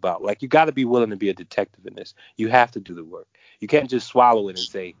came about. Like, you got to be willing to be a detective in this. You have to do the work. You can't just swallow it and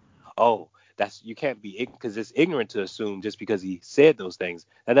say, oh, you can't be ignorant because it's ignorant to assume just because he said those things.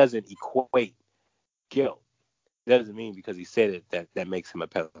 That doesn't equate guilt. It doesn't mean because he said it that makes him a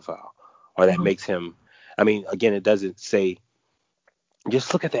pedophile or that Mhm. makes him, I mean, again, it doesn't say,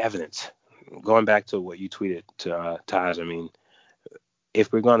 just look at the evidence. Going back to what you tweeted to Taj, I mean,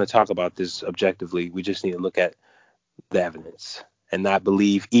 if we're going to talk about this objectively, we just need to look at the evidence and not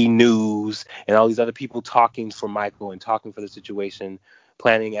believe News and all these other people talking for Michael and talking for the situation,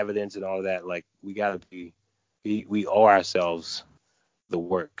 planning evidence and all of that. Like, we got to we owe ourselves the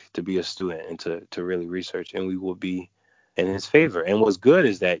work to be a student and to really research, and we will be in his favor. And what's good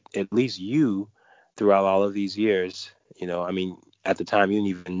is that at least you, throughout all of these years, I mean, at the time you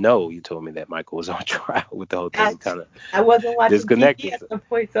didn't even know. You told me that Michael was on trial with the whole thing. I We kind of I wasn't watching TV disconnected. at the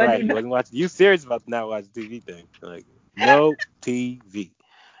point, so I knew Right? You nothing. wasn't watching. You serious about the not watching TV thing? Like, no TV.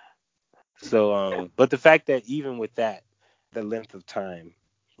 So, but the fact that even with that, the length of time,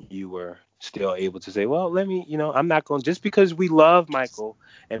 you were still able to say, well, let me, I'm not going just because we love Michael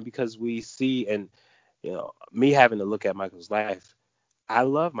and because we see and me having to look at Michael's life. I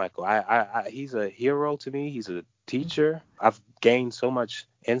love Michael. He's a hero to me. He's a teacher. I've gained so much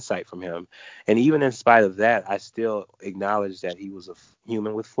insight from him, and even in spite of that, I still acknowledge that he was a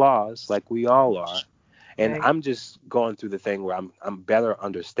human with flaws, like we all are. And Right. I'm just going through the thing where I'm better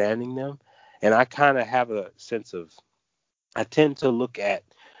understanding them, and I kind of have a sense of. I tend to look at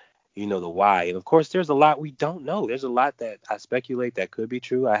the why. And of course, there's a lot we don't know. There's a lot that I speculate that could be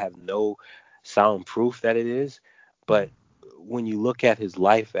true. I have no sound proof that it is. But when you look at his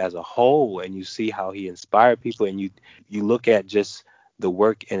life as a whole and you see how he inspired people and you look at just the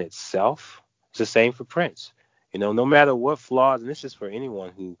work in itself, it's the same for Prince. No matter what flaws, and this is for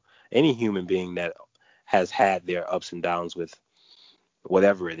any human being that has had their ups and downs with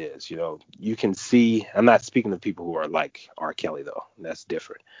whatever it is, you can see, I'm not speaking of people who are like R. Kelly though. That's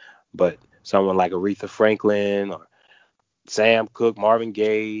different, but someone like Aretha Franklin or Sam Cooke, Marvin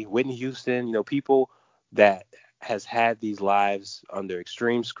Gaye, Whitney Houston, people that has had these lives under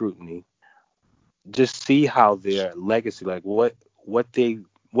extreme scrutiny, just see how their legacy, like what they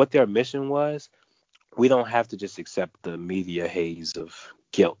what their mission was. We don't have to just accept the media haze of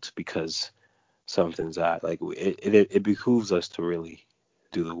guilt because something's odd. Like it behooves us to really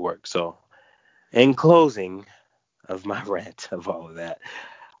do the work. So, in closing of my rant of all of that,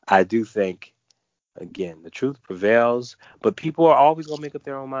 I do think again, the truth prevails, but people are always going to make up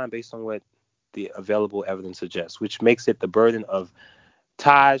their own mind based on what the available evidence suggests, which makes it the burden of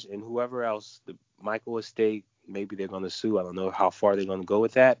Taj and whoever else, the Michael estate, maybe they're going to sue. I don't know how far they're going to go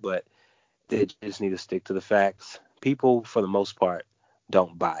with that, but they just need to stick to the facts. People, for the most part,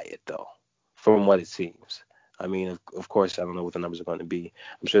 don't buy it, though, from what it seems. I mean, of course, I don't know what the numbers are going to be.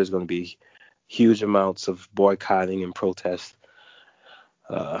 I'm sure there's going to be huge amounts of boycotting and protest.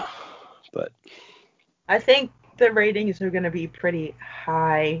 Uh, but I think the ratings are going to be pretty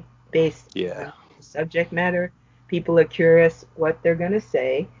high based yeah, on subject matter. People are curious what they're going to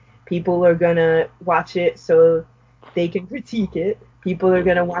say. People are going to watch it so they can critique it. People are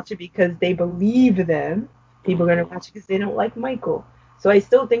going to hmm watch it because they believe them. People are going to hmm watch it because they don't like Michael. So I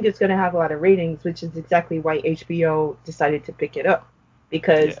still think it's going to have a lot of ratings, which is exactly why HBO decided to pick it up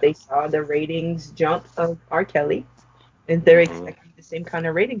because yeah, they saw the ratings jump of R. Kelly and they're hmm expecting the same kind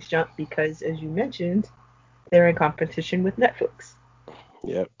of ratings jump because, as you mentioned, they're in competition with Netflix.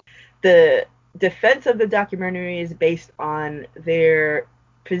 yep, The defense of the documentary is based on their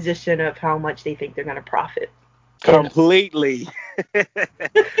position of how much they think they're going to profit. And completely.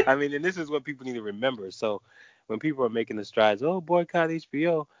 I mean, and this is what people need to remember. So when people are making the strides, oh, boycott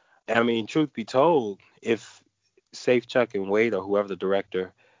HBO. I mean, truth be told, if Safechuck and Wade or whoever the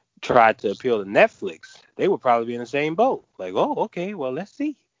director tried to appeal to Netflix, they would probably be in the same boat. Like, oh, okay, well, let's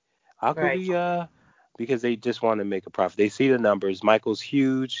see. How could right, we because they just want to make a profit. They see the numbers. Michael's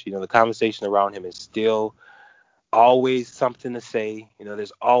huge. The conversation around him is still always something to say.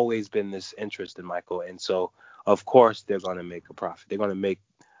 There's always been this interest in Michael. And so of course they're gonna make a profit. They're gonna make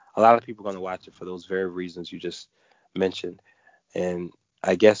a lot of people gonna watch it for those very reasons you just mentioned. And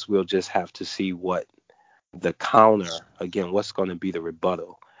I guess we'll just have to see what the counter again, what's gonna be the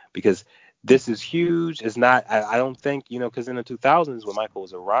rebuttal. Because this is huge. It's not I don't think, because in the 2000s when Michael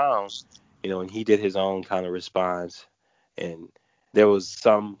was around, and he did his own kind of response, and there was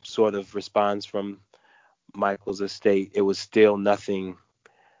some sort of response from Michael's estate, it was still nothing.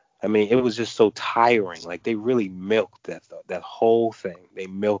 I mean, it was just so tiring. Like they really milked that whole thing. They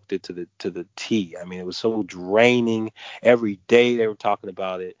milked it to the T. I mean, it was so draining. Every day they were talking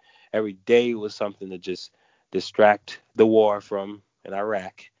about it. Every day was something to just distract the war from in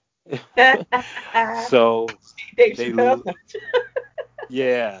Iraq. So Dave they, Chappelle.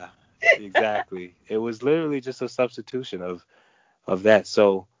 yeah, exactly. It was literally just a substitution of that.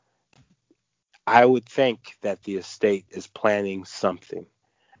 So I would think that the estate is planning something,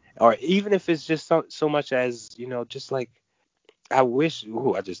 or even if it's just so much as just like I wish.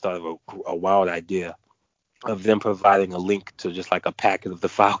 Ooh, I just thought of a wild idea of them providing a link to just like a packet of the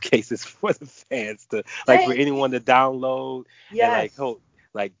file cases for the fans to like for Dang, anyone to download and like yes.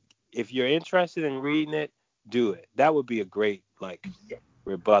 like if you're interested in reading it, do it. That would be a great like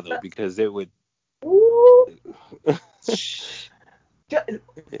rebuttal because it would. Ooh.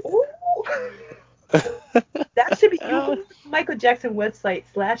 Ooh. That should be, you go to the Michael Jackson website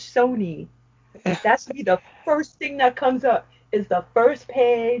slash Sony. That should be the first thing that comes up is the first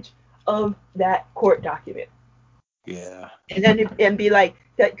page of that court document. Yeah. And then and be like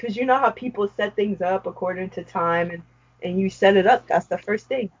that because you know how people set things up according to time and you set it up. That's the first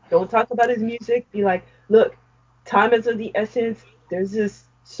thing. Don't talk about his music. Be like, look, time is of the essence. There's this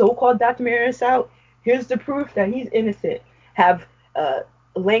so-called documentary that's out. Here's the proof that he's innocent. Have uh,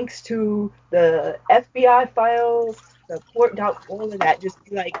 links to the FBI files, the court doc, all of that. Just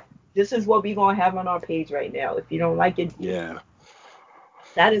be like, this is what we're gonna have on our page right now. If you don't like it, Yeah.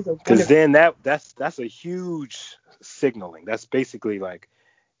 that is a Because wonderful. then that's a huge signaling. That's basically like,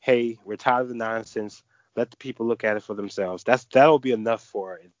 hey, we're tired of the nonsense. Let the people look at it for themselves. That'll be enough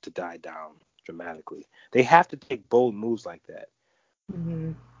for it to die down dramatically. They have to take bold moves like that.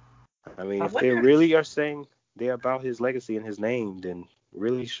 Mhm. I mean, I if they wonder. really are saying they're about his legacy and his name, then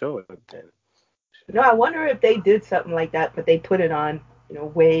really show it. Then No, I wonder if they did something like that, but they put it on,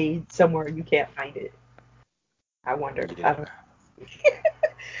 way somewhere you can't find it. I wonder. I yeah. don't.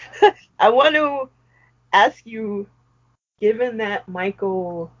 I want to ask you, given that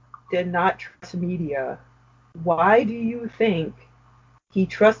Michael did not trust media, why do you think he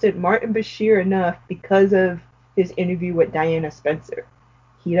trusted Martin Bashir enough because of his interview with Diana Spencer?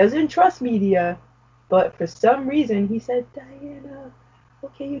 He doesn't trust media, but for some reason he said, Diana,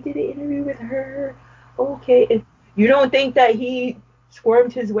 okay, you did an interview with her. Okay. And you don't think that he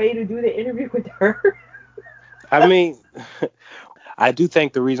squirmed his way to do the interview with her? I mean, I do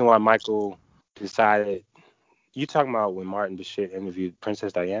think the reason why Michael decided. You talking about when Martin Bashir interviewed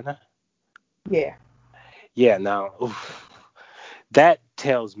Princess Diana? Yeah. Yeah. Now, oof, that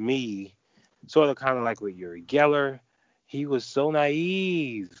tells me sort of kind of like with Uri Geller, he was so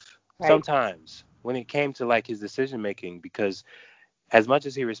naive Right. sometimes when it came to like his decision making because as much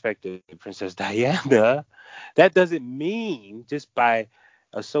as he respected Princess Diana, that doesn't mean just by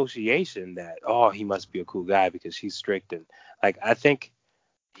association that, oh, he must be a cool guy because she's strict. And like, I think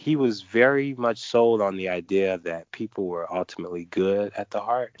he was very much sold on the idea that people were ultimately good at the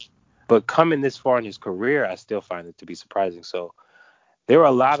heart. But coming this far in his career, I still find it to be surprising. So there were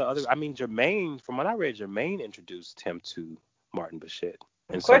a lot of other. I mean, Jermaine, from what I read, Jermaine introduced him to Martin Bashir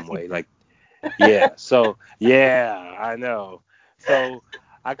in Of course some he way. did. Like, yeah. So yeah, I know. So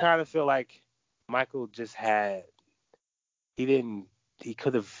I kind of feel like Michael just had. He didn't. He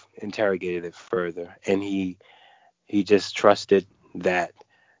could have interrogated it further, and he just trusted that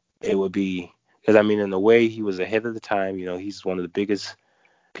it would be, because I mean, in a way, he was ahead of the time. You know, he's one of the biggest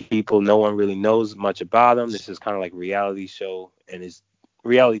people. No one really knows much about him. This is kind of like reality show, and it's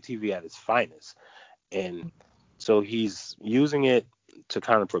reality TV at its finest. And so he's using it to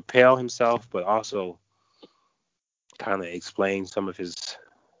kind of propel himself, but also kind of explain some of his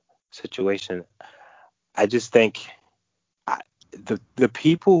situation. I just think the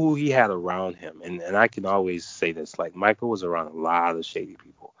people who he had around him, and I can always say this, like Michael was around a lot of shady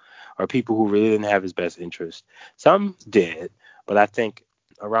people, or people who really didn't have his best interest. Some did, but I think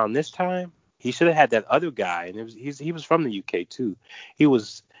around this time he should have had that other guy, and he was from the UK too. He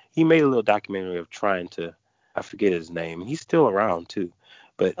was he made a little documentary of trying to, I forget his name. He's still around too,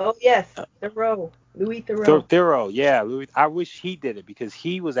 but Oh yes, uh, Thoreau, Louis Thoreau. Thoreau, yeah, Louis. I wish he did it because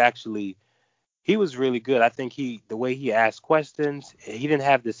he was really good. I think the way he asked questions, he didn't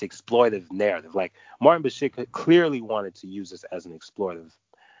have this exploitive narrative. Like Martin Bashir clearly wanted to use this as an exploitive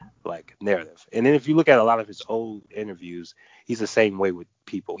like narrative. And then if you look at a lot of his old interviews, he's the same way with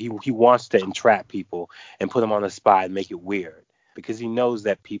people. He wants to entrap people and put them on the spot and make it weird because he knows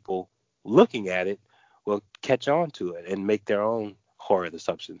that people looking at it will catch on to it and make their own horror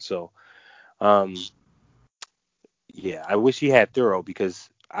assumptions. So um yeah, I wish he had Thorough because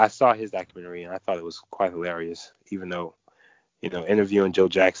I saw his documentary and I thought it was quite hilarious, even though, interviewing Joe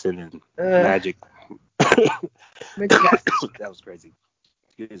Jackson and Uh, Magic, Magic Mike. that was crazy.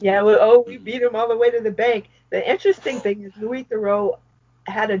 Excuse me. Yeah, well, we Hmm. beat him all the way to the bank. The interesting thing is Louis Theroux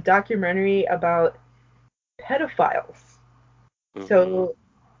had a documentary about pedophiles. Hmm. So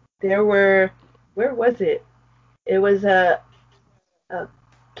there were, where was it? It was a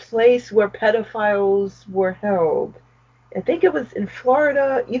place where pedophiles were held. I think it was in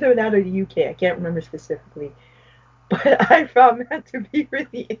Florida, either that or the UK. I can't remember specifically. But I found that to be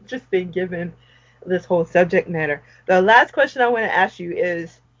really interesting given this whole subject matter. The last question I want to ask you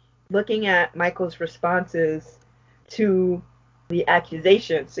is looking at Michael's responses to the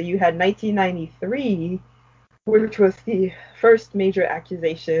accusation. So you had 1993, which was the first major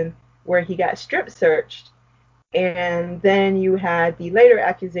accusation where he got strip searched. And then you had the later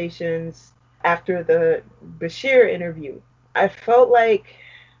accusations after the Bashir interview. I felt like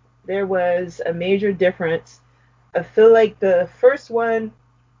there was a major difference. I feel like the first one,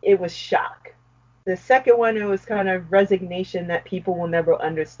 it was shock. The second one, it was kind of resignation that people will never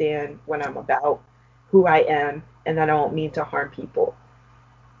understand when I'm about who I am and that I don't mean to harm people.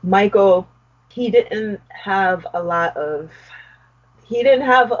 Michael, he didn't have a lot of he didn't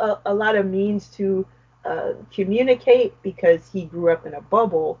have a lot of means to communicate because he grew up in a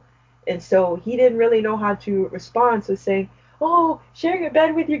bubble, and so he didn't really know how to respond. So saying, "Oh, sharing a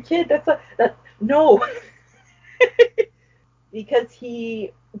bed with your kid, that's a that no," because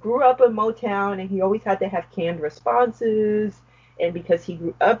he grew up in Motown and he always had to have canned responses, and because he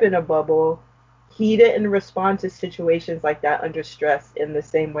grew up in a bubble, he didn't respond to situations like that under stress in the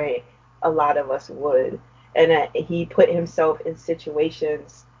same way a lot of us would. And he put himself in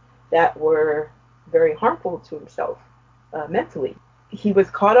situations that were very harmful to himself mentally. He was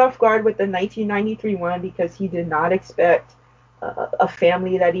caught off guard with the 1993 one because he did not expect a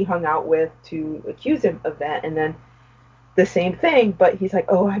family that he hung out with to accuse him of that. And then the same thing, but he's like,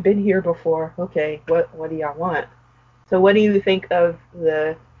 "Oh, I've been here before. Okay, what do y'all want?" So, what do you think of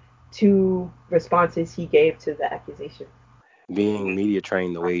the two responses he gave to the accusation? Being media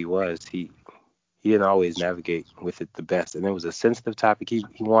trained the way he was, he didn't always navigate with it the best. And it was a sensitive topic. He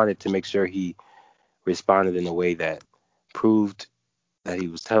wanted to make sure he responded in a way that proved that he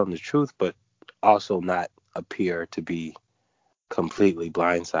was telling the truth, but also not appear to be completely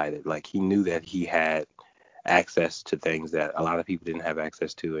blindsided. Like he knew that he had access to things that a lot of people didn't have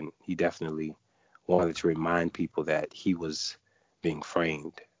access to, and he definitely wanted to remind people that he was being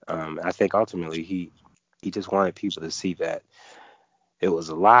framed. I think ultimately he just wanted people to see that it was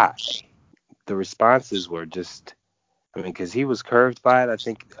a lie. The responses were just, I mean, because he was curved by it. I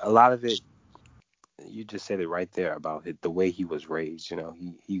think a lot of it, you just said it right there about it, the way he was raised.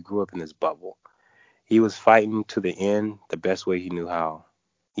 He grew up in this bubble. He was fighting to the end the best way he knew how,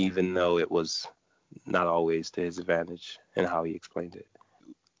 even though it was not always to his advantage and how he explained it.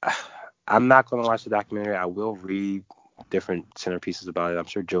 I'm not going to watch the documentary. I will read different centerpieces about it. I'm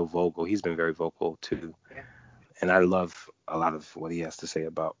sure Joe Vogel, he's been very vocal too. Yeah. And I love a lot of what he has to say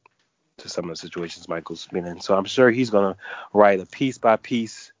about to some of the situations Michael's been in. So I'm sure he's going to write a piece by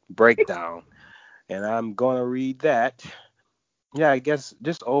piece breakdown. And I'm going to read that. Yeah, I guess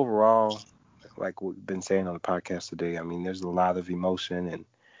just overall, like we've been saying on the podcast today, I mean, there's a lot of emotion and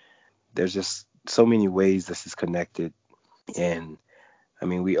there's just so many ways this is connected. And I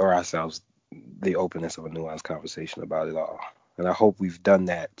mean, we are ourselves the openness of a nuanced conversation about it all. And I hope we've done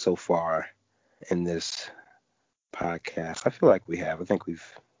that so far in this podcast. I feel like we have. I think we've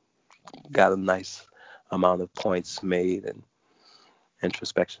got a nice amount of points made and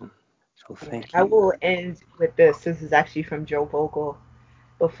introspection. So Yeah. thank I you. will end with this. This is actually from Joe Vogel.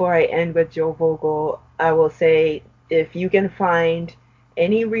 Before I end with Joe Vogel, I will say if you can find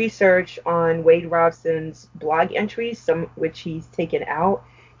any research on Wade Robson's blog entries, some which he's taken out,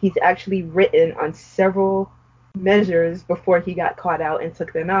 he's actually written on several measures before he got caught out and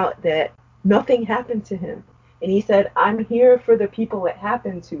took them out that nothing happened to him. And he said, I'm here for the people it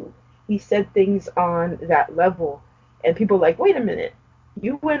happened to. He said things on that level. And people are like, wait a minute.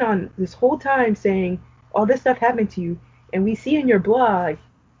 You went on this whole time saying all this stuff happened to you, and we see in your blog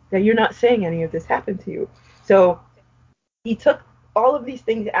that you're not saying any of this happened to you. So he took all of these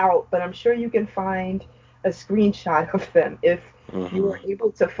things out, but I'm sure you can find a screenshot of them. If you Mm-hmm. are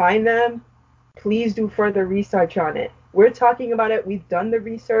able to find them, please do further research on it. We're talking about it, we've done the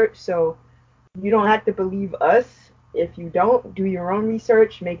research, so you don't have to believe us. If you don't, do your own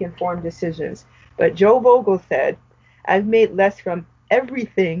research, make informed decisions. But Joe Vogel said, I've made less from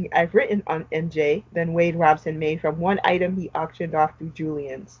everything I've written on MJ than Wade Robson made from one item he auctioned off through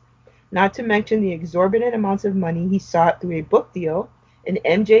Julian's. Not to mention the exorbitant amounts of money he sought through a book deal, an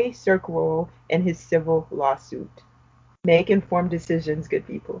MJ Cirque roll, and his civil lawsuit. Make informed decisions, good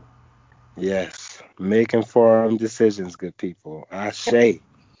people. Yes. Make informed decisions, good people. Ashe.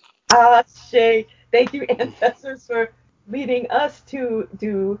 Ah, Shay, thank you, ancestors, for leading us to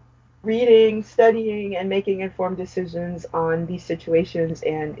do reading, studying, and making informed decisions on these situations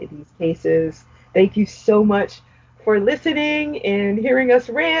and these cases. Thank you so much for listening and hearing us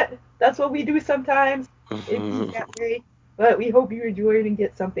rant. That's what we do sometimes. It be that way. But we hope you enjoyed and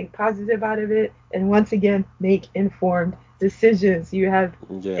get something positive out of it. And once again, make informed decisions. You have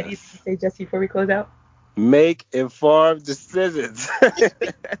anything to Yes. say, Jesse, before we close out? Make informed decisions.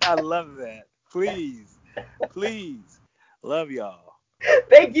 I love that. Please. Please. Love y'all.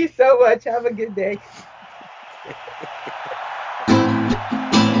 Thank you so much. Have a good day.